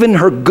that even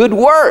her good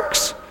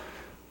works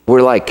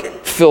were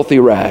like filthy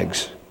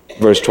rags.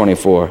 Verse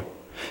 24.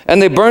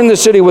 And they burned the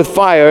city with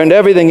fire and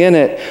everything in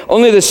it.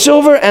 Only the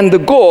silver and the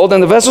gold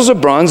and the vessels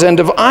of bronze and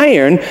of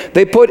iron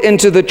they put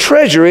into the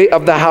treasury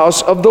of the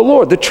house of the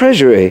Lord, the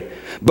treasury.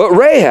 But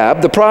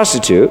Rahab, the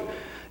prostitute,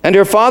 and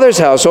her father's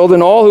household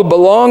and all who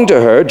belonged to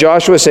her,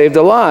 Joshua saved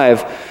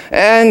alive.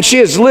 And she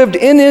has lived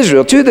in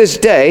Israel to this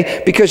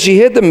day because she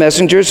hid the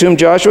messengers whom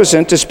Joshua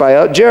sent to spy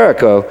out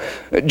Jericho.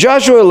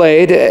 Joshua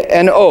laid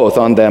an oath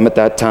on them at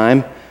that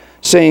time,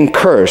 saying,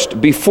 "Cursed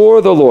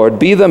before the Lord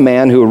be the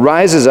man who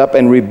rises up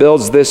and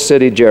rebuilds this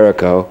city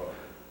Jericho.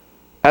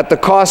 At the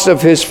cost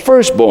of his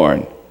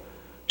firstborn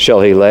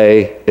shall he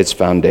lay its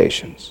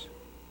foundations."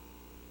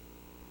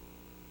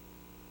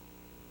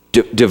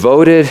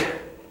 Devoted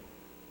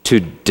to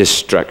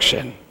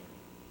destruction.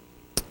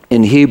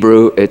 In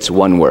Hebrew, it's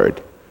one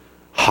word.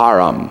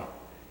 Haram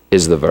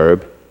is the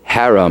verb.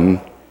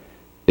 Herem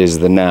is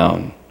the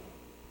noun.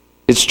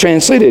 It's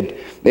translated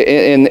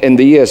in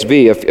the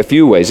ESV a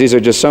few ways. These are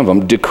just some of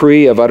them.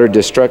 Decree of utter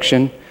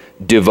destruction,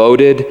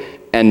 devoted,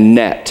 and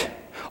net.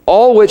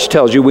 All which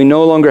tells you we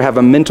no longer have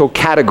a mental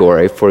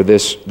category for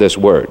this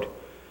word.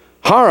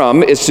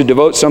 Haram is to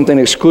devote something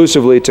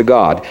exclusively to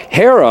God.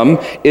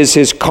 Herem is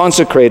his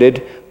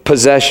consecrated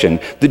possession.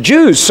 The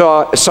Jews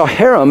saw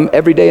Herem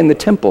every day in the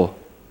temple.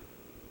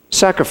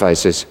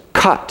 Sacrifices,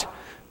 cut,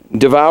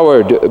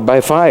 devoured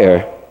by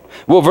fire.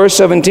 Well, verse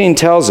 17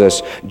 tells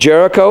us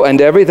Jericho and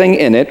everything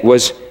in it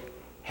was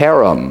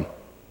Herem,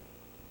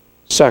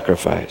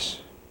 sacrifice.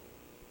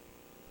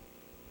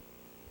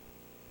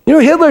 You know,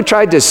 Hitler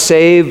tried to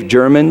save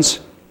Germans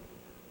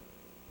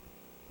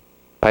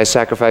by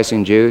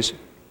sacrificing Jews.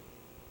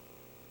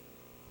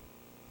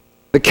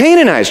 The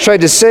Canaanites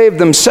tried to save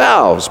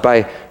themselves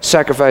by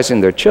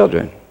sacrificing their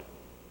children.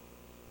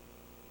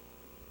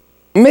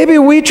 Maybe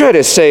we try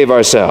to save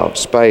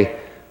ourselves by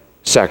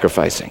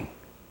sacrificing.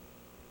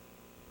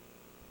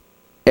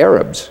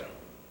 Arabs,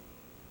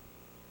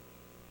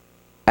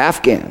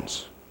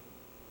 Afghans,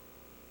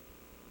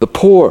 the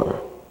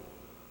poor,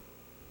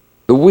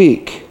 the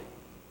weak,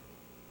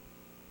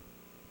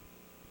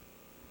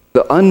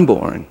 the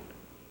unborn,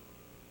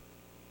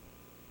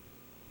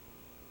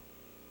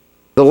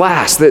 the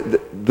last, the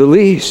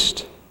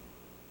least.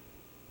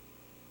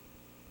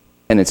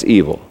 And it's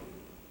evil.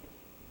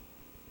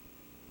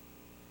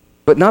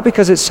 But not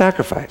because it's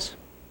sacrifice,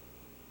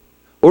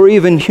 or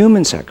even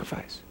human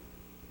sacrifice,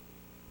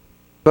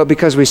 but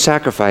because we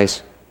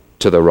sacrifice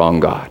to the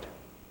wrong God,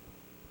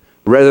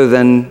 rather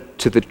than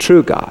to the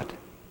true God,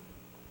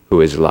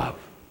 who is love.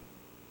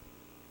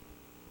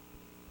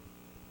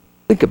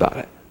 Think about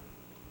it.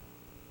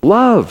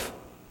 Love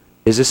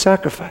is a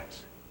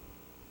sacrifice.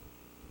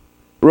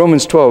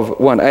 Romans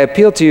 12:1. I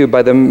appeal to you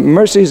by the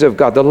mercies of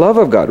God, the love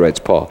of God, writes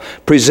Paul.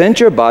 Present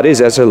your bodies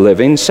as a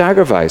living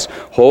sacrifice,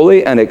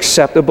 holy and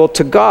acceptable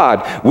to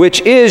God, which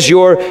is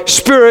your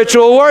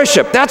spiritual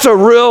worship. That's a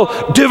real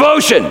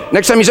devotion.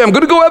 Next time you say, I'm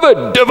going to go have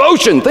a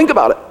devotion, think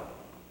about it.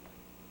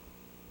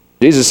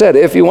 Jesus said,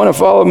 if you want to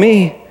follow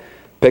me,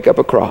 pick up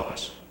a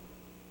cross.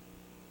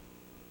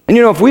 And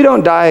if we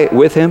don't die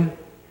with him,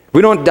 if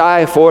we don't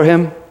die for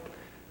him,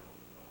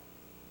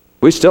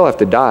 we still have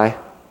to die.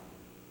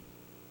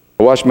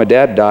 I watched my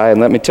dad die, and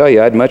let me tell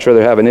you, I'd much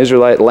rather have an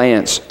Israelite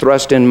lance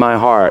thrust in my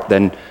heart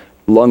than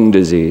lung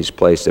disease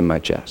placed in my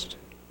chest.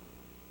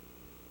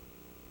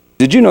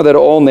 Did you know that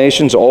all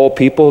nations, all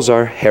peoples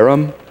are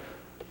Herem?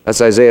 That's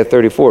Isaiah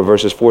 34,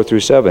 verses 4 through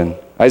 7.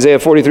 Isaiah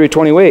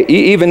 43:28,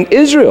 even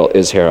Israel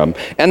is Herem.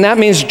 And that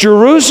means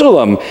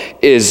Jerusalem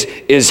is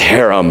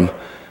Herem.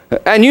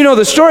 And you know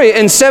the story,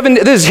 this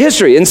is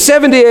history, in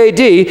 70 AD,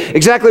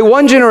 exactly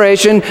one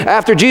generation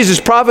after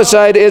Jesus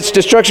prophesied its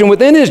destruction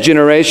within his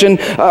generation,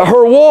 the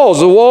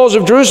walls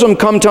of Jerusalem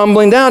come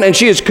tumbling down, and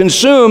she is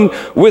consumed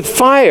with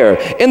fire.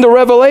 In the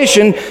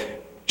Revelation,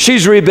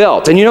 she's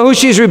rebuilt. And you know who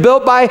she's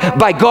rebuilt by?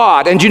 By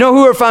God. And do you know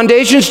who her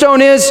foundation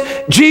stone is?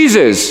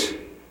 Jesus.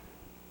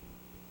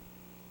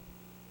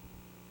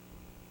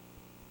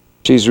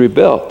 She's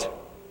rebuilt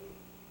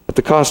at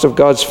the cost of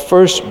God's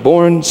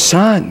firstborn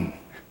son.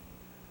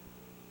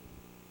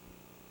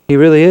 He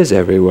really is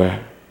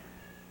everywhere.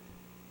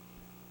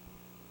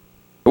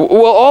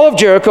 Well, all of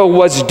Jericho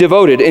was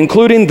devoted,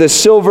 including the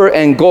silver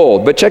and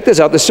gold. But check this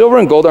out, the silver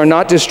and gold are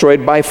not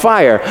destroyed by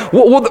fire.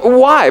 Well,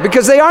 why?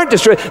 Because they aren't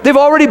destroyed. They've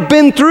already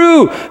been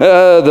through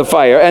the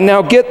fire. And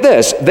now get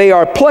this, they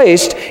are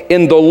placed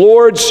in the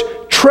Lord's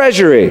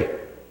treasury.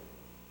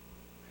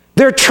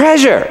 Their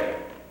treasure.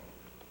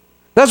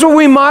 That's what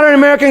we modern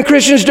American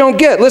Christians don't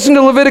get. Listen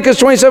to Leviticus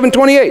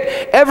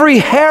 27:28. Every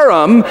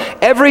harem,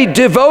 every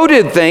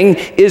devoted thing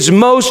is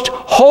most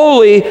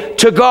holy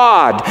to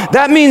God.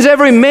 That means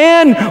every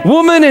man,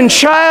 woman, and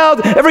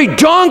child, every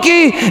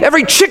donkey,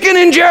 every chicken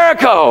in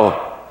Jericho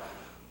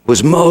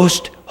was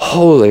most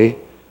holy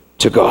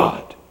to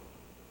God.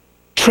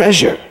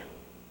 Treasure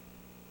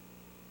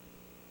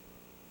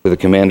to the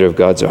commander of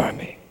God's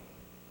army.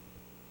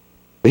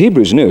 The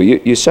Hebrews knew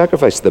you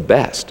sacrifice the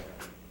best,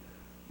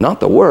 not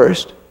the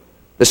worst.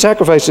 The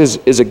sacrifice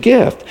is a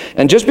gift.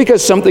 And just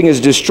because something is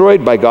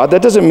destroyed by God,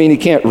 that doesn't mean he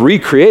can't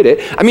recreate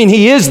it. I mean,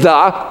 he is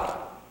the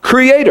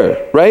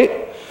creator, right?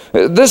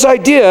 This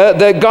idea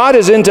that God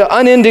is into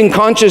unending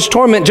conscious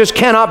torment just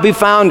cannot be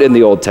found in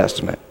the Old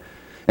Testament.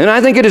 And I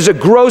think it is a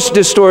gross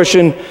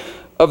distortion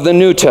of the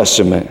New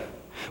Testament.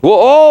 Well,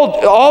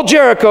 all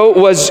Jericho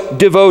was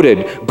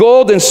devoted.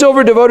 Gold and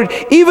silver devoted.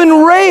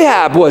 Even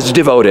Rahab was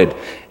devoted.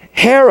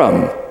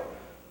 Herem.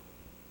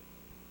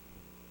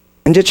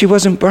 And yet she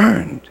wasn't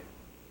burned.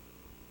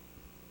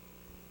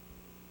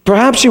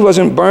 Perhaps she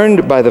wasn't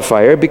burned by the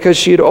fire because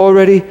she had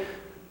already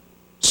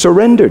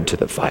surrendered to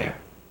the fire.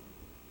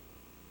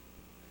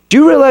 Do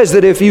you realize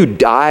that if you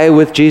die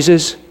with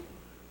Jesus,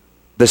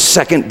 the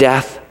second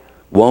death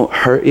won't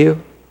hurt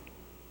you?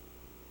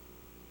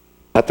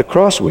 At the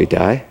cross we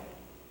die.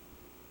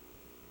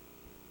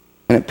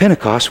 And at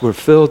Pentecost we're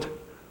filled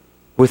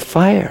with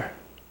fire.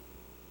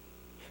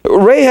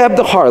 Rahab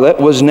the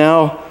harlot was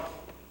now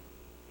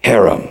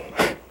Herem.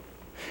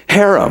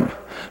 Herem,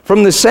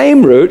 from the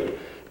same root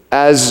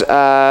as the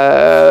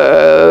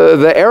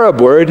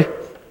Arab word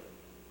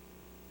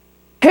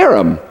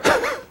harem.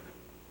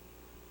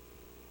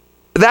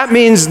 That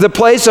means the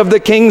place of the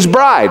king's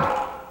bride.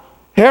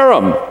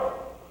 Herem.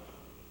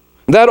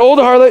 That old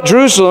harlot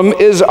Jerusalem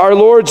is our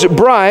Lord's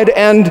bride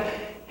and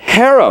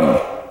harem.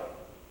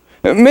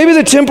 Maybe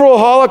the temporal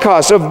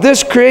holocaust of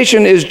this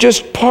creation is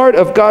just part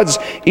of God's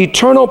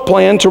eternal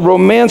plan to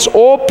romance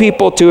all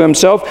people to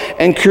himself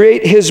and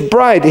create his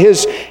bride,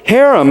 his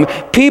harem,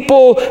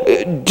 people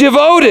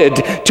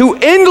devoted to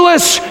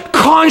endless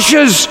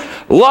conscious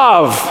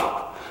love.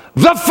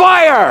 The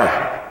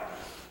fire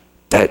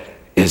that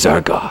is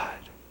our God.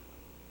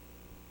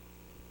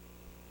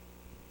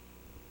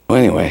 Well,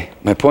 anyway,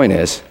 my point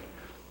is,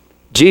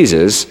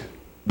 Jesus,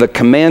 the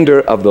commander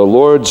of the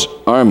Lord's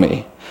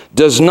army,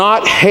 does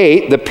not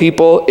hate the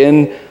people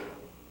in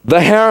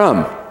the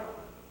harem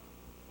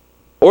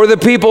or the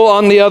people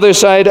on the other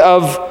side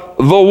of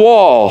the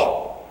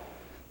wall.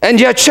 And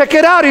yet, check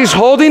it out, he's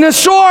holding a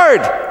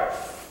sword.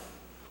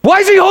 Why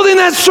is he holding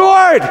that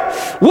sword?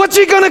 What's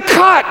he going to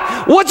cut?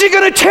 What's he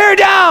going to tear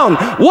down?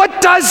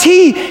 What does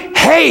he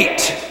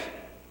hate?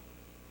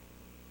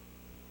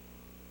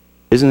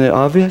 Isn't it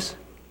obvious?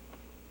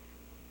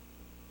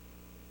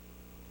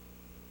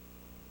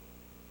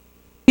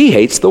 He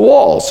hates the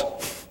walls.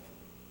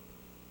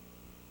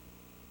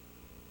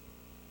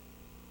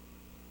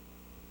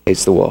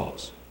 Hates the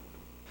walls.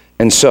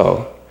 And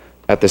so,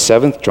 at the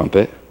seventh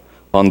trumpet,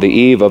 On the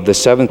eve of the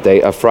seventh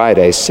day, a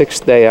Friday,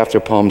 sixth day after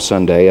Palm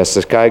Sunday, as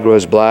the sky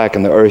grows black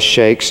and the earth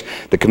shakes,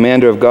 the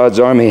commander of God's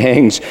army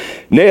hangs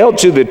nailed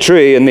to the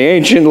tree in the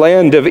ancient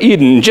land of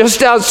Eden,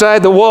 just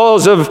outside the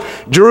walls of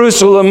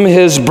Jerusalem,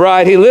 his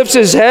bride. He lifts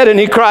his head and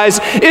he cries,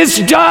 "It's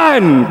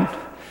done!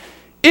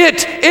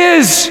 It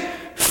is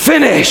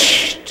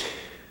finished!"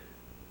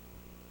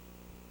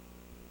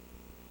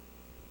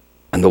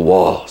 And the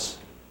walls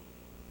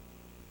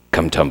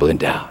come tumbling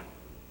down.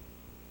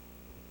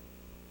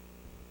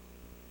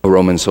 A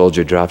Roman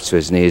soldier drops to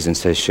his knees and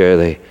says,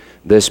 "Surely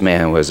this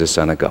man was the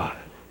Son of God."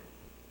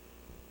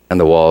 And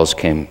the walls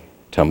came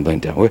tumbling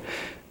down.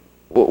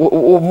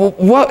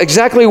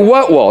 Exactly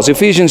what walls?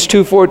 Ephesians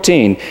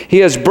 2:14. He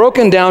has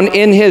broken down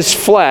in his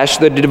flesh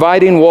the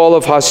dividing wall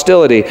of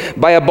hostility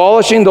by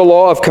abolishing the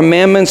law of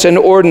commandments and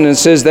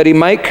ordinances, that he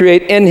might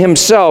create in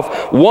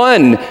himself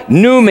one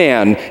new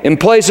man in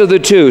place of the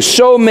two,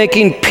 so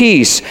making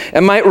peace,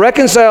 and might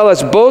reconcile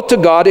us both to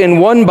God in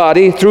one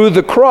body through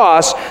the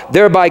cross,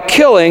 thereby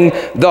killing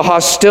the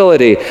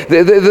hostility.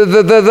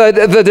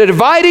 The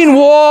dividing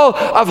wall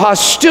of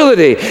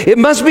hostility. It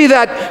must be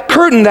that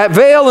curtain, that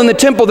veil in the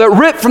temple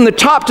that ripped from the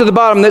top to the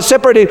bottom, that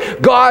separated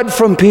God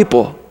from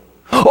people.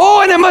 Oh,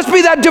 and it must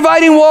be that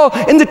dividing wall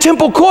in the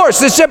temple courts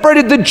that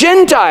separated the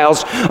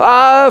Gentiles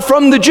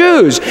from the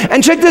Jews.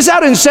 And check this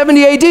out, in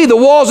 70 AD, the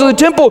walls of the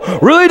temple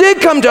really did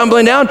come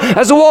tumbling down,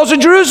 as the walls of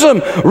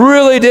Jerusalem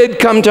really did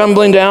come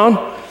tumbling down.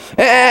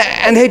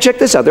 And hey, check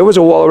this out, there was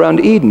a wall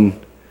around Eden.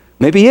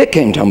 Maybe it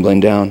came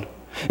tumbling down.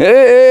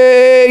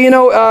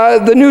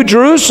 The New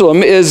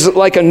Jerusalem is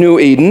like a new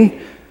Eden.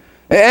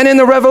 And in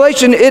the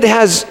Revelation, it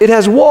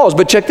has walls.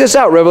 But check this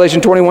out, Revelation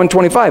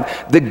 21:25.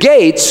 The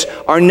gates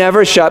are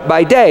never shut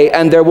by day,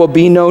 and there will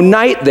be no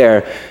night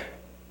there.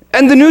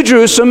 And the New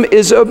Jerusalem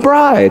is a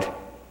bride.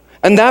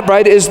 And that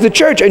bride is the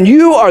church, and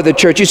you are the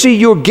church. You see,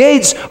 your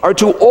gates are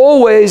to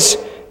always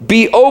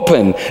be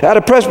open. At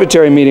a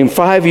presbytery meeting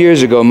 5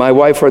 years ago, my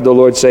wife heard the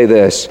Lord say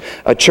this: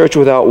 "A church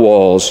without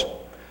walls,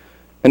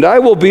 and I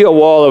will be a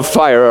wall of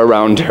fire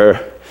around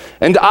her,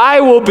 and I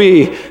will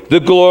be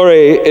the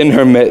glory in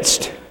her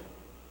midst."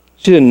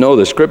 She didn't know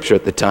the scripture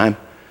at the time,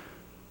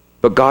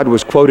 but God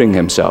was quoting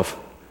himself.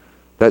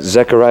 That's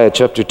Zechariah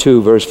chapter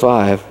 2, verse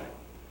 5.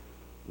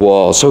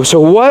 Walls. So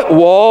what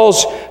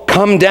walls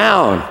come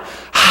down?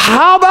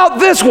 How about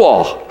this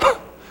wall?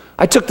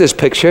 I took this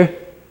picture.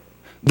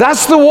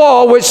 That's the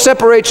wall which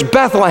separates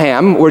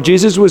Bethlehem, where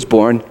Jesus was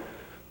born,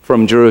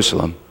 from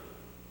Jerusalem.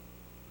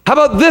 How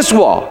about this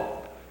wall?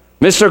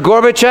 Mr.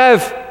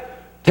 Gorbachev,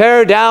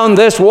 tear down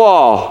this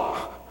wall.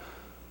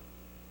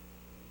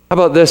 How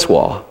about this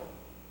wall?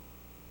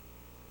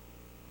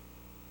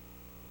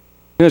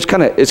 It's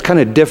kind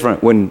of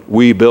different when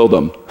we build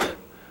them.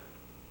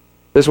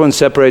 This one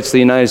separates the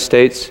United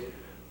States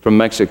from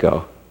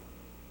Mexico.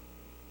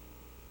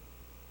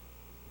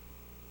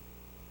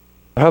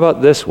 How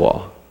about this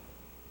wall?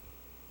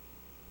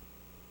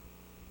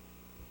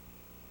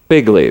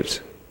 Fig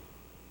leaves.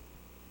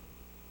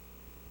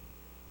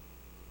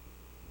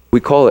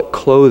 We call it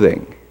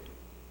clothing.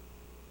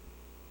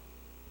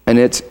 And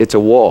it's a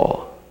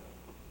wall.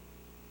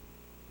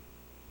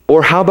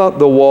 Or how about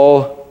the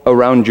wall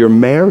around your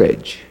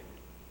marriage?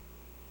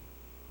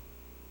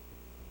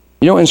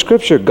 You know, in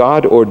Scripture,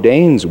 God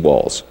ordains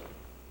walls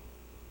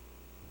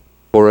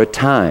for a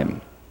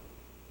time.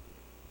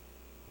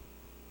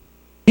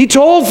 He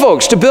told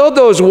folks to build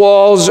those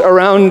walls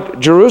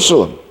around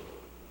Jerusalem.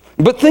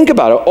 But think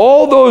about it.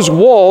 All those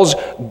walls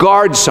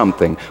guard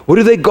something. What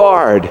do they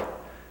guard?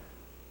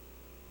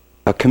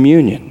 A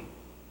communion.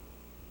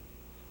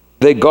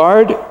 They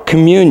guard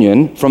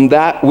communion from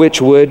that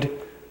which would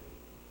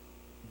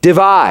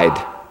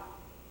divide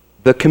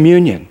the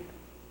communion.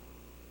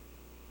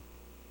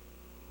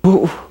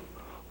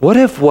 What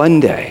if one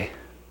day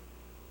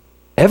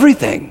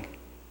everything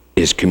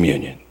is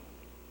communion?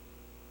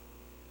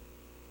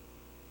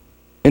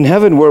 In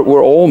heaven,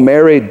 we're all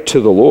married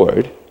to the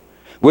Lord,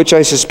 which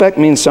I suspect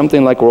means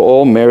something like we're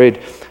all married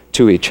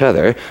to each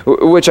other,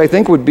 which I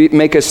think would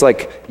make us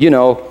like,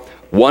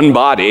 one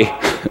body,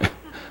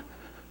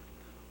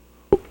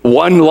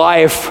 one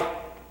life,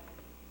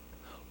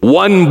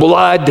 one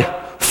blood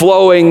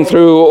flowing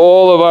through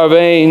all of our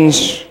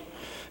veins.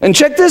 And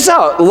check this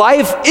out.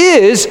 Life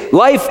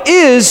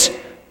is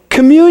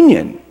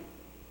communion.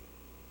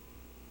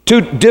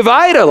 To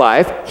divide a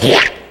life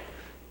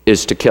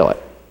is to kill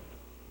it.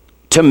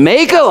 To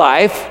make a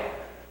life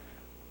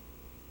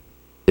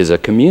is a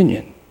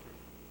communion.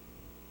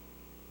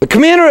 The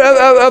commander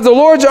of the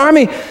Lord's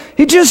army,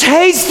 he just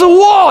hates the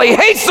wall. He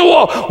hates the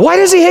wall. Why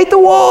does he hate the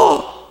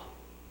wall?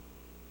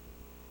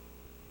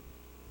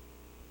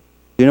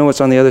 Do you know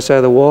what's on the other side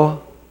of the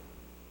wall?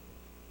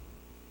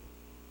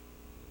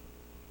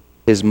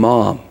 His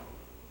mom.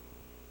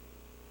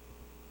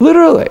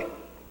 Literally.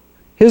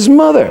 His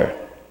mother.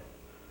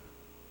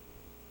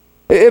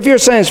 If you're a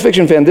science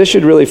fiction fan, this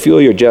should really fuel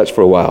your jets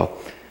for a while.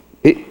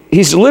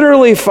 He's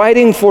literally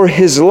fighting for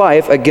his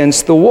life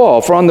against the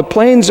wall. For on the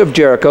plains of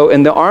Jericho,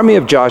 in the army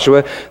of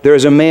Joshua, there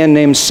is a man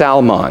named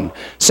Salmon.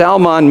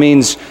 Salmon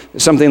means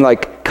something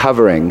like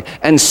covering.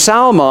 And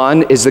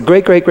Salmon is the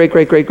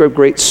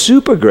great,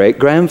 super great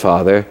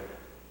grandfather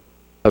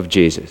of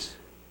Jesus.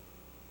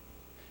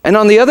 And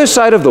on the other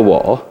side of the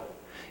wall,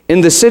 in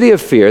the city of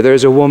fear,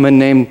 there's a woman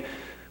named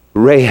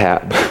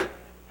Rahab.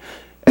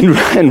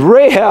 And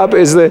Rahab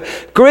is the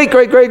great,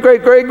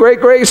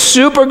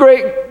 super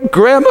great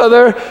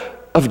grandmother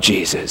of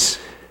Jesus,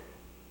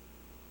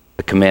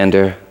 the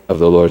commander of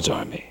the Lord's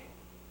army.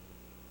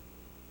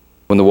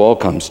 When the wall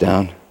comes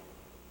down,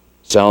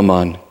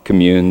 Salmon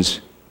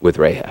communes with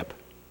Rahab,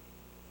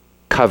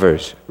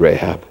 covers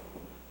Rahab,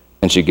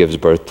 and she gives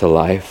birth to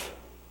life,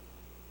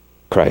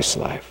 Christ's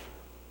life.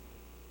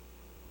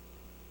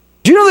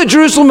 Do you know that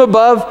Jerusalem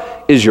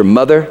above is your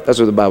mother? That's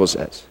what the Bible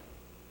says.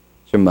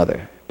 It's your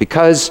mother.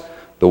 Because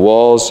the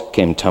walls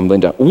came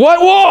tumbling down.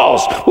 What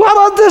walls? Well,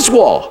 how about this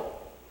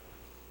wall?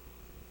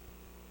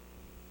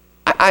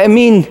 I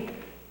mean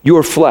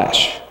your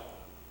flesh.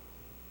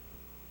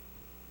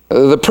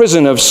 The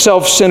prison of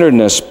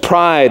self-centeredness,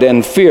 pride,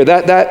 and fear.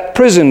 That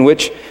prison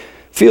which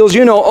feels,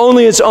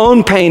 only its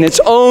own pain, its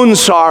own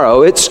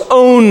sorrow, its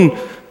own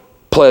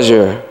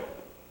pleasure.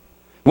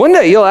 One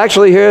day you'll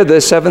actually hear the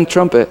seventh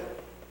trumpet,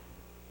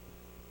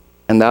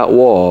 and that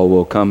wall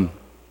will come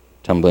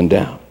tumbling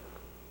down.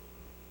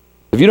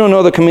 If you don't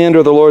know the commander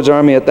of the Lord's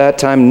army at that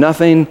time,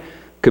 nothing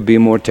could be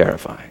more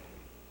terrifying.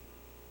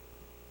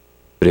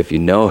 But if you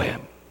know him,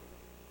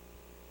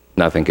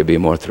 nothing could be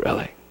more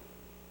thrilling.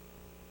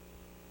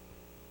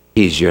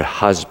 He's your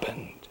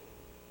husband.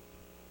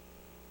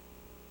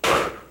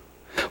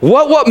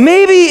 What?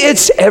 Maybe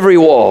it's every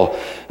wall.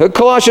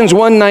 Colossians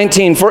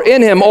 1:19, for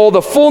in him all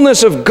the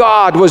fullness of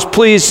God was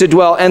pleased to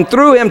dwell, and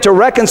through him to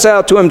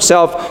reconcile to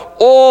himself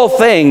all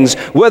things,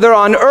 whether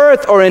on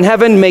earth or in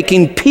heaven,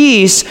 making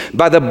peace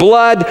by the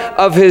blood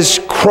of his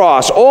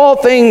cross. All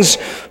things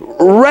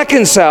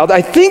reconciled.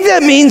 I think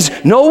that means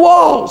no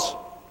walls,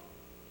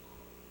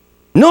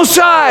 no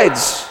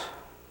sides,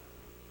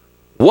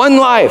 one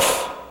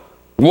life,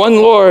 one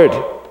Lord,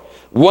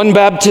 one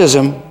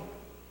baptism.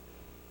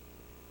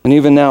 And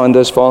even now in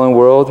this fallen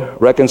world,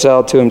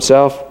 reconciled to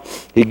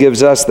himself, he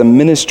gives us the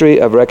ministry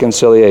of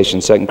reconciliation,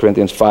 2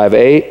 Corinthians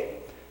 5:8.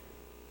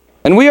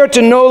 And we are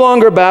to no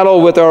longer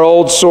battle with our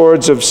old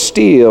swords of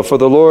steel, for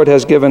the Lord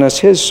has given us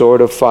his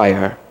sword of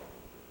fire.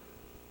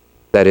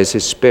 That is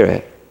his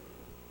Spirit,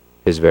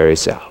 his very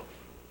self.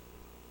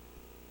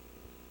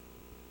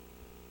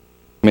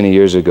 Many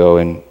years ago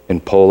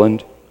in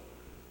Poland,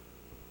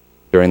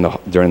 during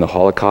the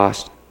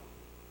Holocaust,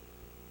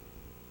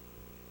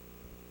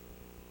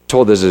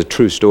 told this as a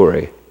true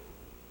story.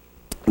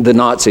 The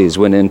Nazis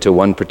went into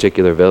one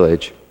particular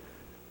village.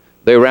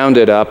 They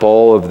rounded up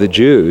all of the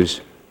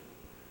Jews,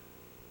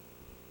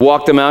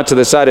 walked them out to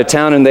the side of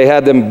town, and they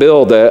had them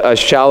build a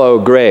shallow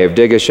grave,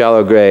 dig a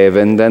shallow grave,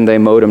 and then they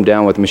mowed them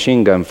down with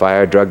machine gun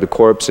fire, drug the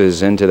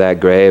corpses into that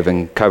grave,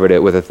 and covered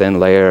it with a thin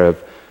layer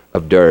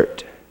of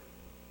dirt.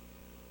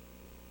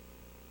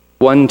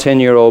 One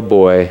 10-year-old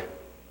boy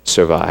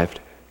survived.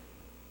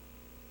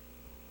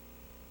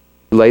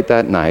 Late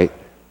that night,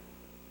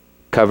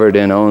 covered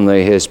in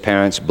only his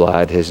parents'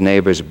 blood, his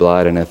neighbor's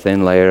blood, and a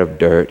thin layer of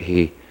dirt,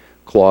 he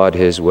clawed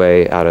his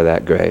way out of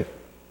that grave.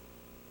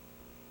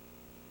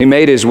 He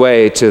made his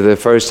way to the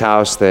first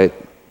house that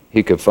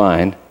he could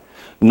find,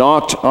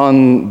 knocked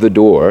on the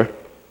door,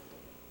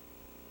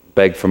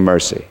 begged for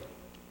mercy.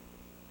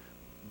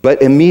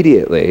 But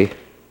immediately,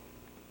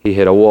 he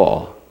hit a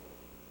wall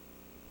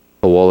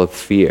of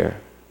fear.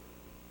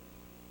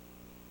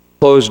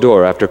 Closed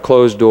door after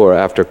closed door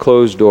after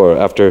closed door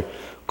after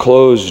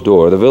closed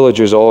door. The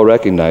villagers all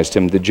recognized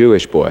him, the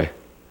Jewish boy,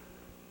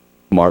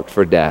 marked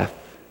for death.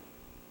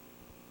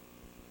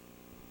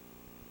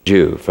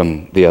 Jew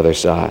from the other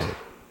side.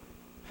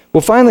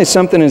 Well, finally,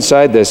 something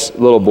inside this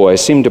little boy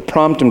seemed to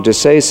prompt him to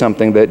say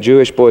something that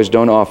Jewish boys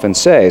don't often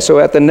say. So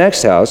at the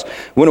next house,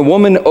 when a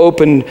woman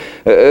opened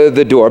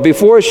the door,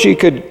 before she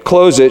could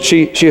close it,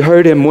 she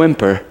heard him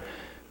whimper.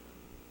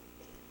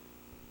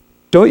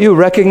 Don't you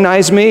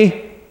recognize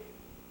me?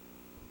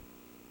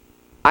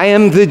 I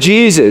am the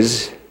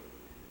Jesus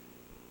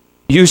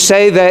you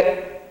say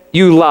that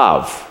you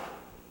love.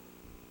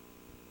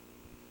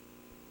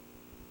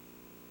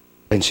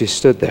 And she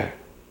stood there,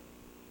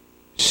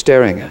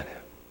 staring at him.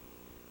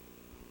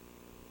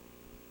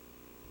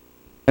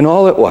 And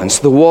all at once,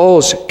 the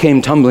walls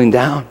came tumbling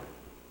down.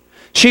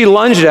 She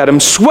lunged at him,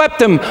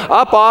 swept him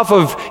up off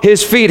of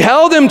his feet,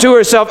 held him to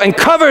herself, and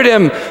covered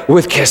him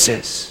with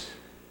kisses.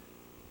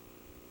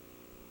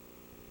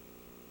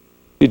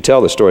 She'd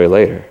tell the story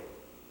later,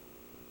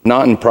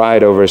 not in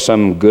pride over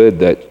some good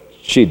that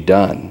she'd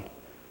done,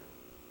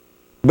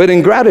 but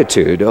in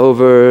gratitude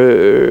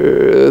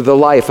over the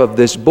life of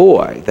this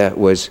boy that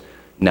was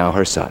now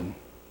her son.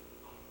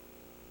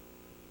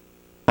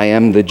 I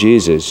am the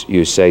Jesus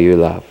you say you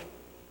love.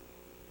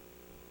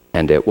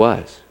 And it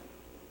was.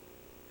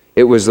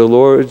 it was the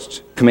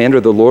Lord's commander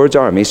of the Lord's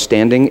army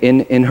standing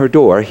in her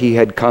door. He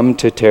had come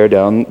to tear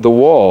down the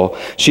wall.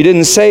 She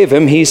didn't save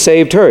him, he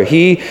saved her.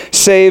 He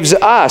saves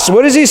us.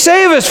 What does he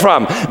save us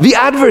from? The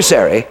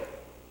adversary.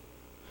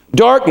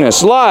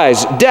 Darkness,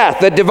 lies, death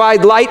that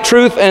divide light,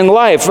 truth, and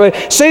life.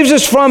 Saves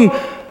us from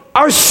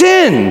our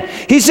sin.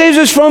 He saves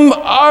us from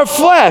our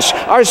flesh,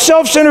 our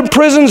self-centered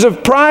prisons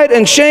of pride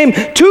and shame,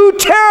 too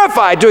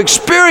terrified to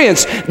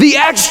experience the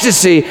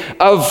ecstasy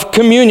of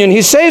communion.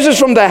 He saves us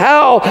from the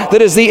hell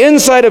that is the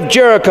inside of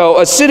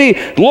Jericho, a city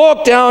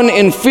locked down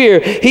in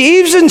fear. He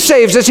even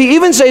saves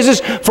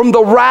us from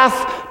the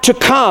wrath to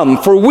come.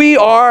 For we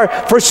are,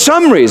 for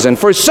some reason,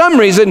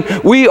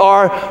 we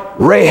are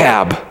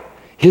Rahab,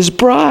 his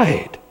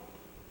bride.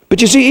 But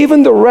you see,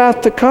 even the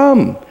wrath to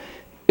come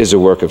is a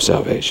work of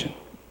salvation.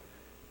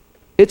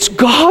 It's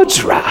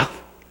God's wrath.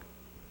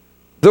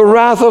 The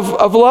wrath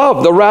of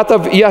love, the wrath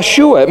of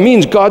Yeshua. It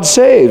means God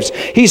saves.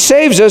 He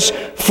saves us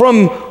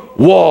from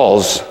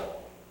walls,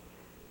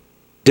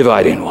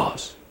 dividing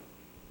walls.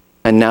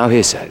 And now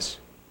he says,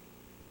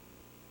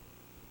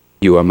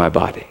 you are my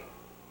body.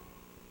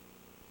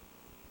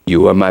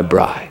 You are my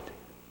bride.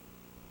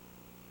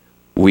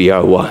 We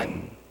are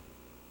one.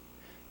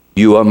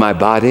 You are my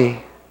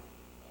body.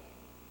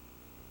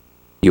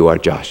 You are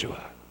Joshua.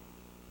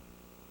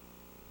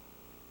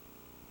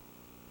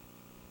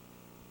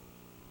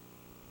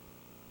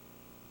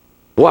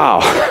 Wow.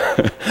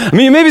 I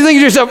mean, you may be thinking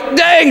to yourself,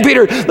 dang,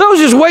 Peter, that was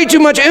just way too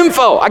much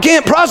info. I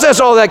can't process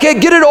all that. I can't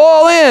get it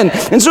all in.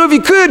 And so if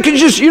you could you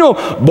just,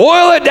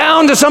 boil it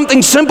down to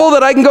something simple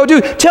that I can go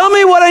do? Tell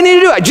me what I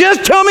need to do.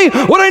 Just tell me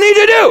what I need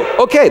to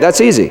do. Okay,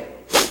 that's easy.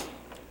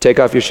 Take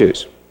off your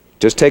shoes.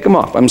 Just take them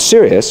off. I'm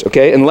serious,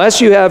 okay?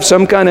 Unless you have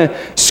some kind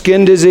of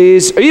skin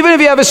disease, or even if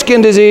you have a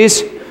skin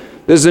disease,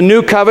 there's a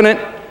new covenant.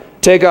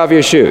 Take off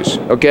your shoes,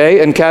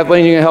 okay? And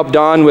Kathleen, you can help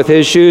Don with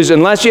his shoes.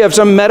 Unless you have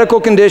some medical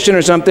condition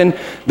or something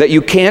that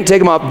you can't take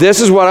them off, this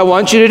is what I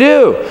want you to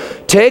do.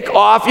 Take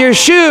off your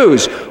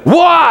shoes.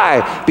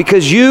 Why?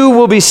 Because you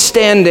will be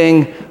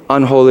standing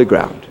on holy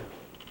ground.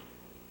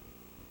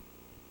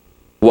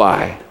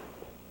 Why?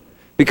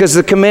 Because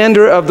the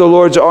commander of the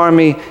Lord's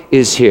army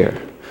is here.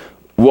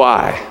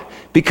 Why?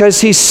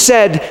 Because he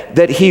said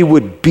that he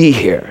would be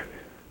here.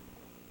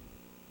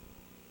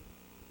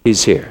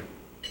 He's here.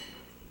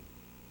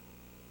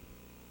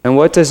 And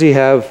what does he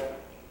have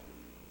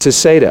to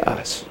say to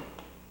us?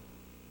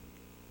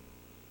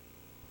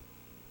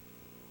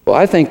 Well,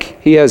 I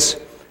think he has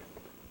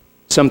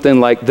something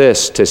like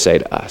this to say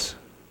to us.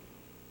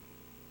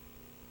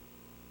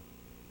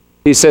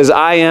 He says,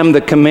 I am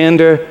the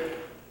commander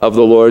of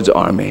the Lord's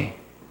army.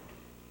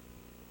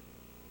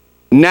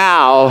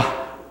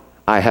 Now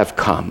I have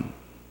come.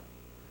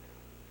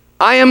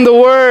 I am the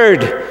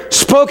word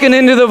spoken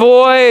into the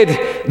void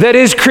that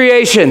is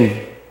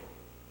creation.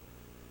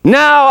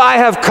 Now I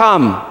have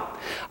come.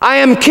 I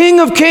am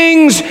King of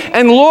kings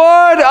and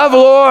Lord of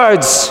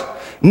lords.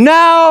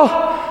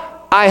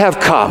 Now I have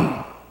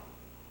come.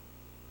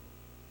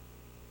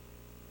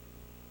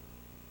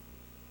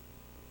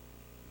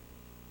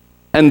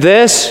 And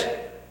this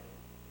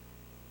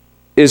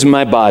is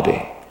my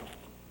body.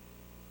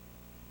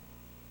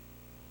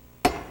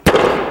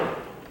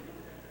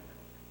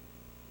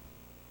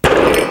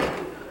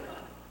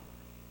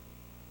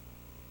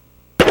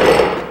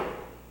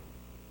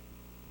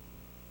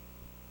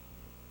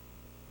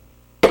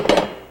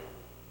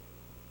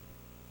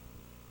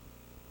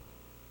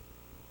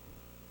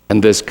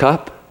 And this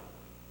cup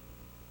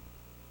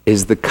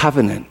is the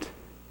covenant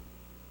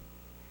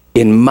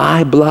in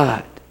my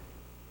blood.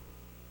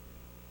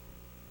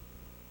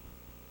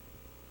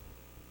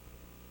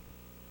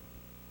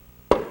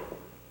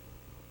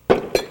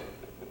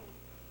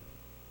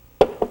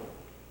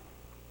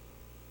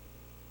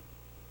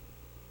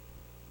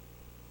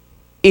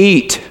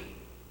 Eat,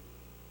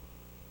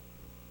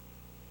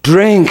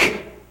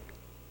 drink,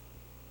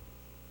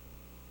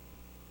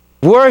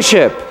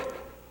 worship.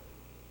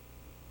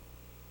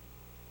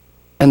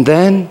 And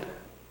then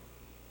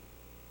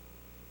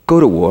go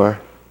to war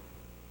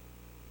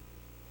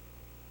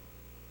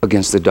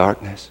against the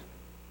darkness,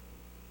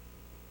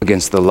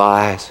 against the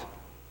lies,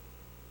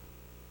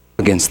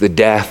 against the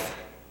death,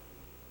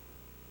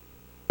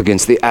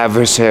 against the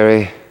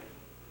adversary,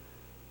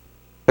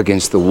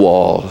 against the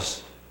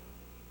walls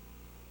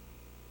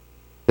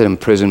that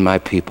imprison my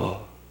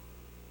people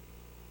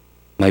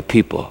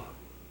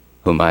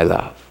whom I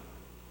love.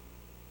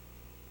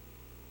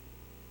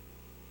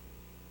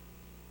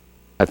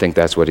 I think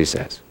that's what he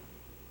says.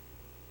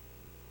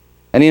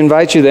 And he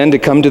invites you then to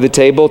come to the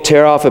table,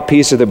 tear off a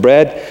piece of the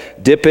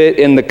bread, dip it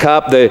in the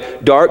cup. The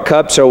dark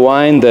cups are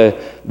wine, the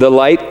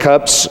light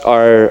cups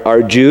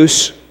are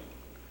juice.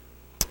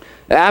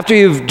 After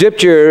you've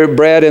dipped your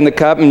bread in the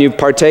cup and you've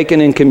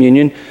partaken in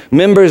communion,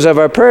 members of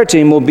our prayer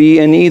team will be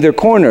in either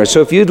corner.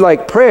 So if you'd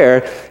like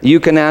prayer, you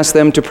can ask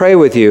them to pray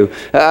with you.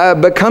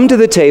 But come to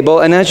the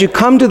table, and as you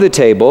come to the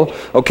table,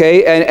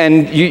 okay,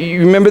 and you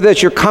remember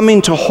that you're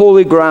coming to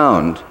holy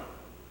ground.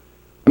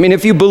 I mean,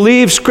 if you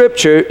believe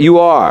Scripture, you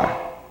are.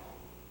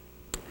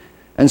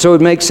 And so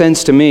it makes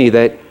sense to me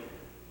that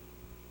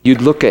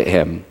you'd look at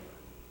him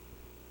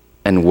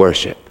and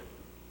worship.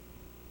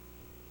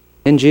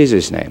 In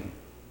Jesus' name,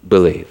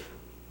 believe.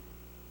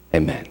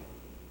 Amen.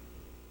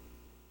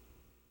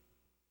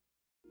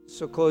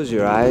 So close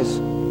your eyes.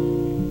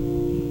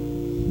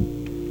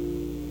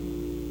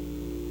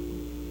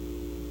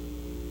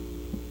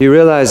 You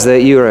realize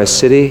that you are a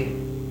city.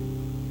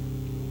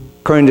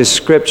 According to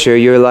Scripture,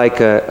 you're like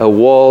a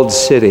walled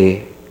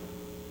city.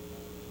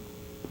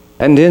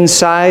 And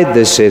inside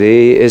the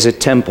city is a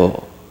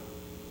temple.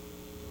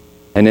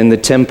 And in the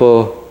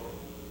temple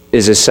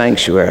is a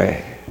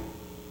sanctuary.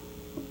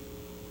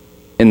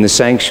 In the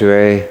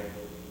sanctuary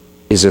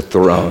is a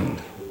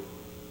throne.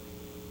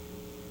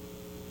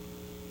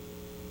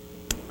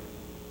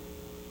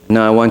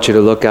 Now I want you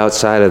to look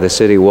outside of the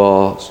city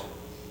walls.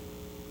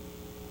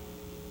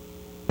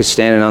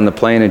 Standing on the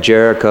plain of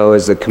Jericho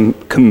is the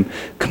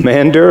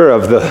commander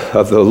of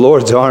the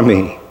Lord's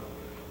army.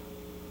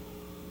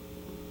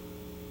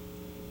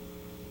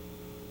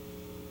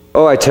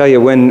 Oh, I tell you,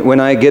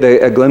 when I get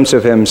a glimpse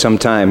of him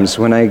sometimes,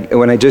 when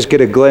I just get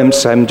a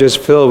glimpse, I'm just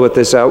filled with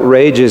this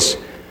outrageous,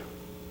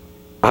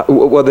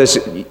 this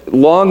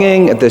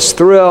longing, this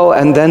thrill,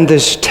 and then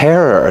this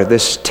terror,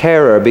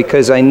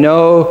 because I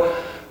know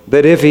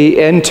that if he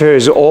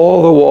enters,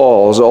 all the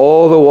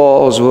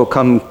walls will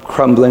come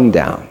crumbling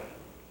down.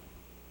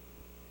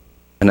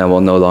 And I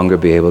will no longer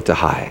be able to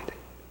hide.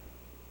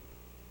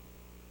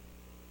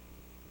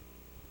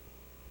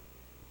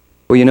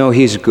 Well, you know,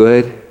 he's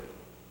good.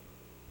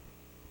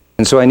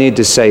 And so I need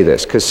to say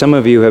this, because some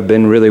of you have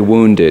been really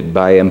wounded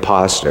by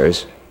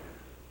imposters.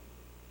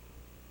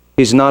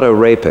 He's not a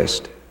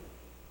rapist.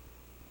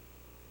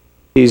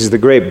 He's the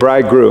great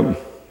bridegroom.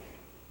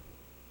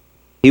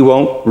 He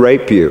won't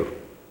rape you.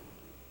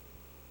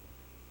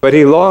 But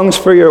he longs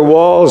for your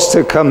walls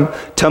to come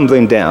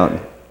tumbling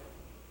down.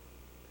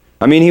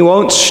 I mean, he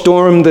won't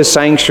storm the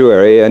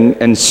sanctuary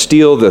and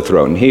steal the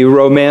throne. He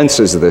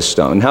romances the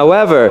stone.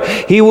 However,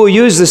 he will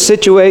use the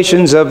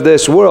situations of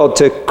this world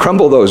to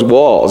crumble those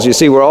walls. You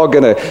see, we're all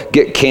going to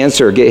get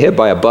cancer or get hit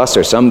by a bus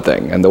or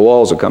something, and the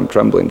walls will come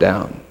tumbling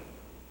down.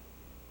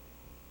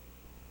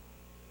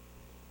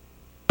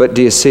 But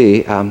do you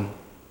see,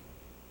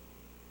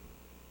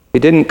 he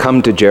didn't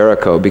come to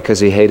Jericho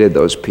because he hated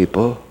those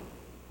people.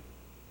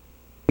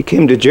 He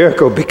came to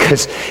Jericho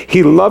because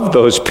he loved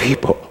those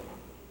people.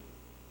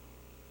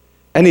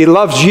 And he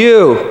loves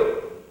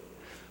you.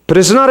 But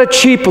it's not a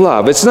cheap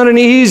love. It's not an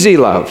easy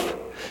love.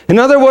 In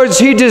other words,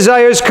 he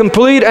desires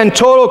complete and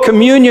total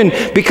communion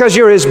because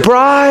you're his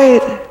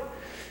bride.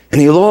 And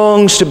he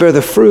longs to bear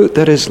the fruit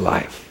that is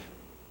life.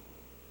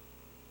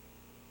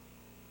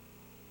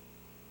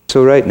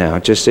 So right now,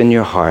 just in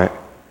your heart,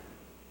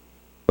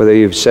 whether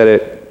you've said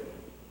it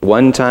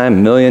one time,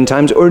 a million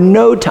times, or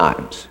no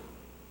times,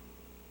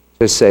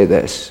 just say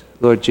this: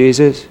 Lord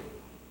Jesus,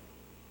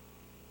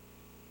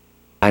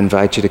 I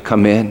invite you to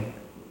come in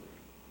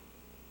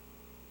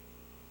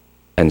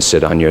and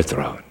sit on your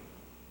throne.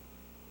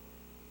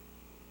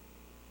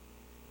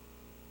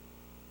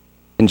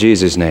 In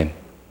Jesus' name,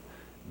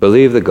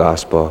 believe the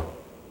gospel.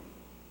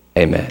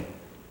 Amen.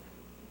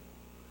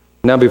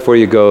 Now before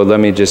you go,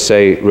 let me just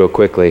say real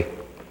quickly,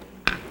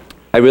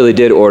 I really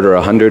did order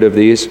 100 of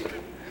these.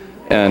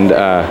 And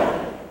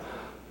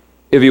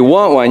if you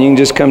want one, you can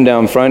just come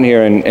down front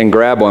here and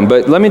grab one.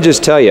 But let me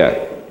just tell you,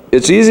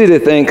 it's easy to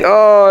think,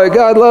 oh,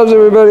 God loves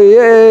everybody,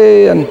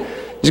 yay, and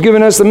he's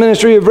giving us the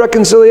ministry of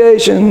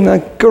reconciliation. I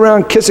go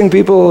around kissing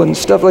people and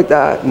stuff like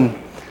that,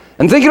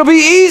 and think it'll be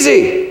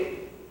easy.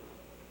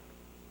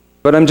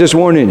 But I'm just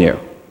warning you.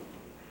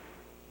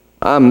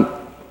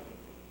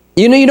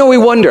 You know, we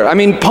wonder. I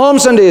mean, Palm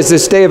Sunday is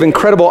this day of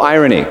incredible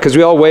irony, because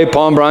we all wave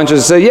palm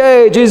branches and say,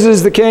 yay, Jesus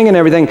is the King and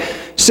everything.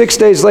 6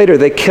 days later,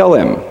 they kill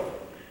him.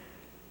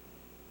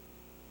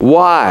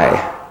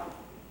 Why?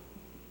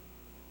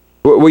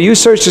 Well, you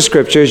search the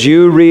scriptures,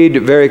 you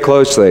read very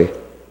closely,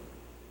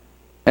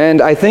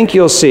 and I think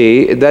you'll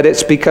see that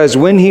it's because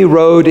when he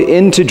rode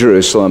into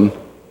Jerusalem,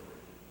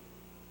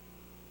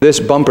 this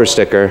bumper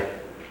sticker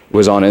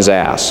was on his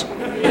ass.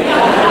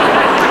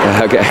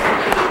 Okay.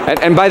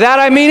 And by that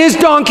I mean his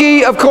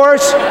donkey, of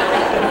course.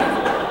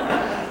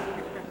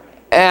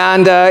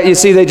 And you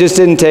see, they just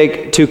didn't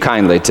take too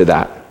kindly to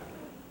that.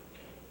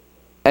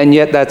 And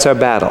yet that's our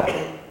battle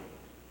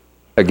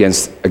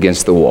against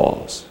the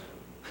walls.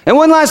 And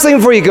one last thing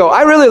before you go.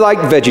 I really like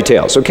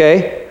VeggieTales,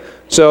 okay?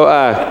 So,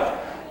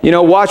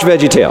 watch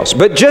VeggieTales.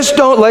 But just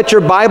don't let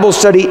your Bible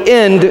study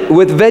end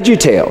with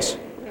VeggieTales.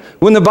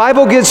 When the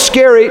Bible gets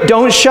scary,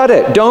 don't shut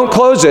it. Don't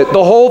close it.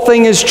 The whole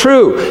thing is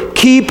true.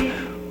 Keep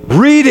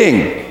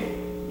reading.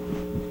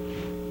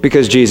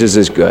 Because Jesus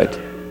is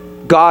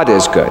good. God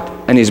is good.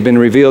 And he's been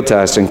revealed to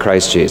us in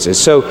Christ Jesus.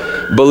 So,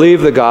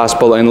 believe the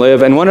gospel and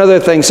live. And one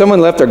other thing,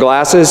 someone left their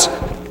glasses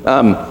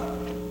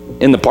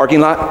in the parking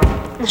lot.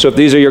 So if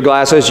these are your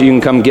glasses, you can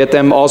come get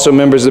them. Also,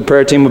 members of the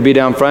prayer team will be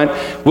down front.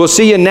 We'll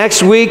see you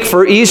next week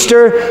for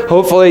Easter.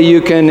 Hopefully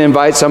you can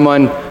invite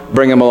someone,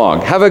 bring them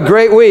along. Have a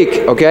great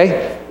week,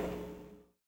 okay?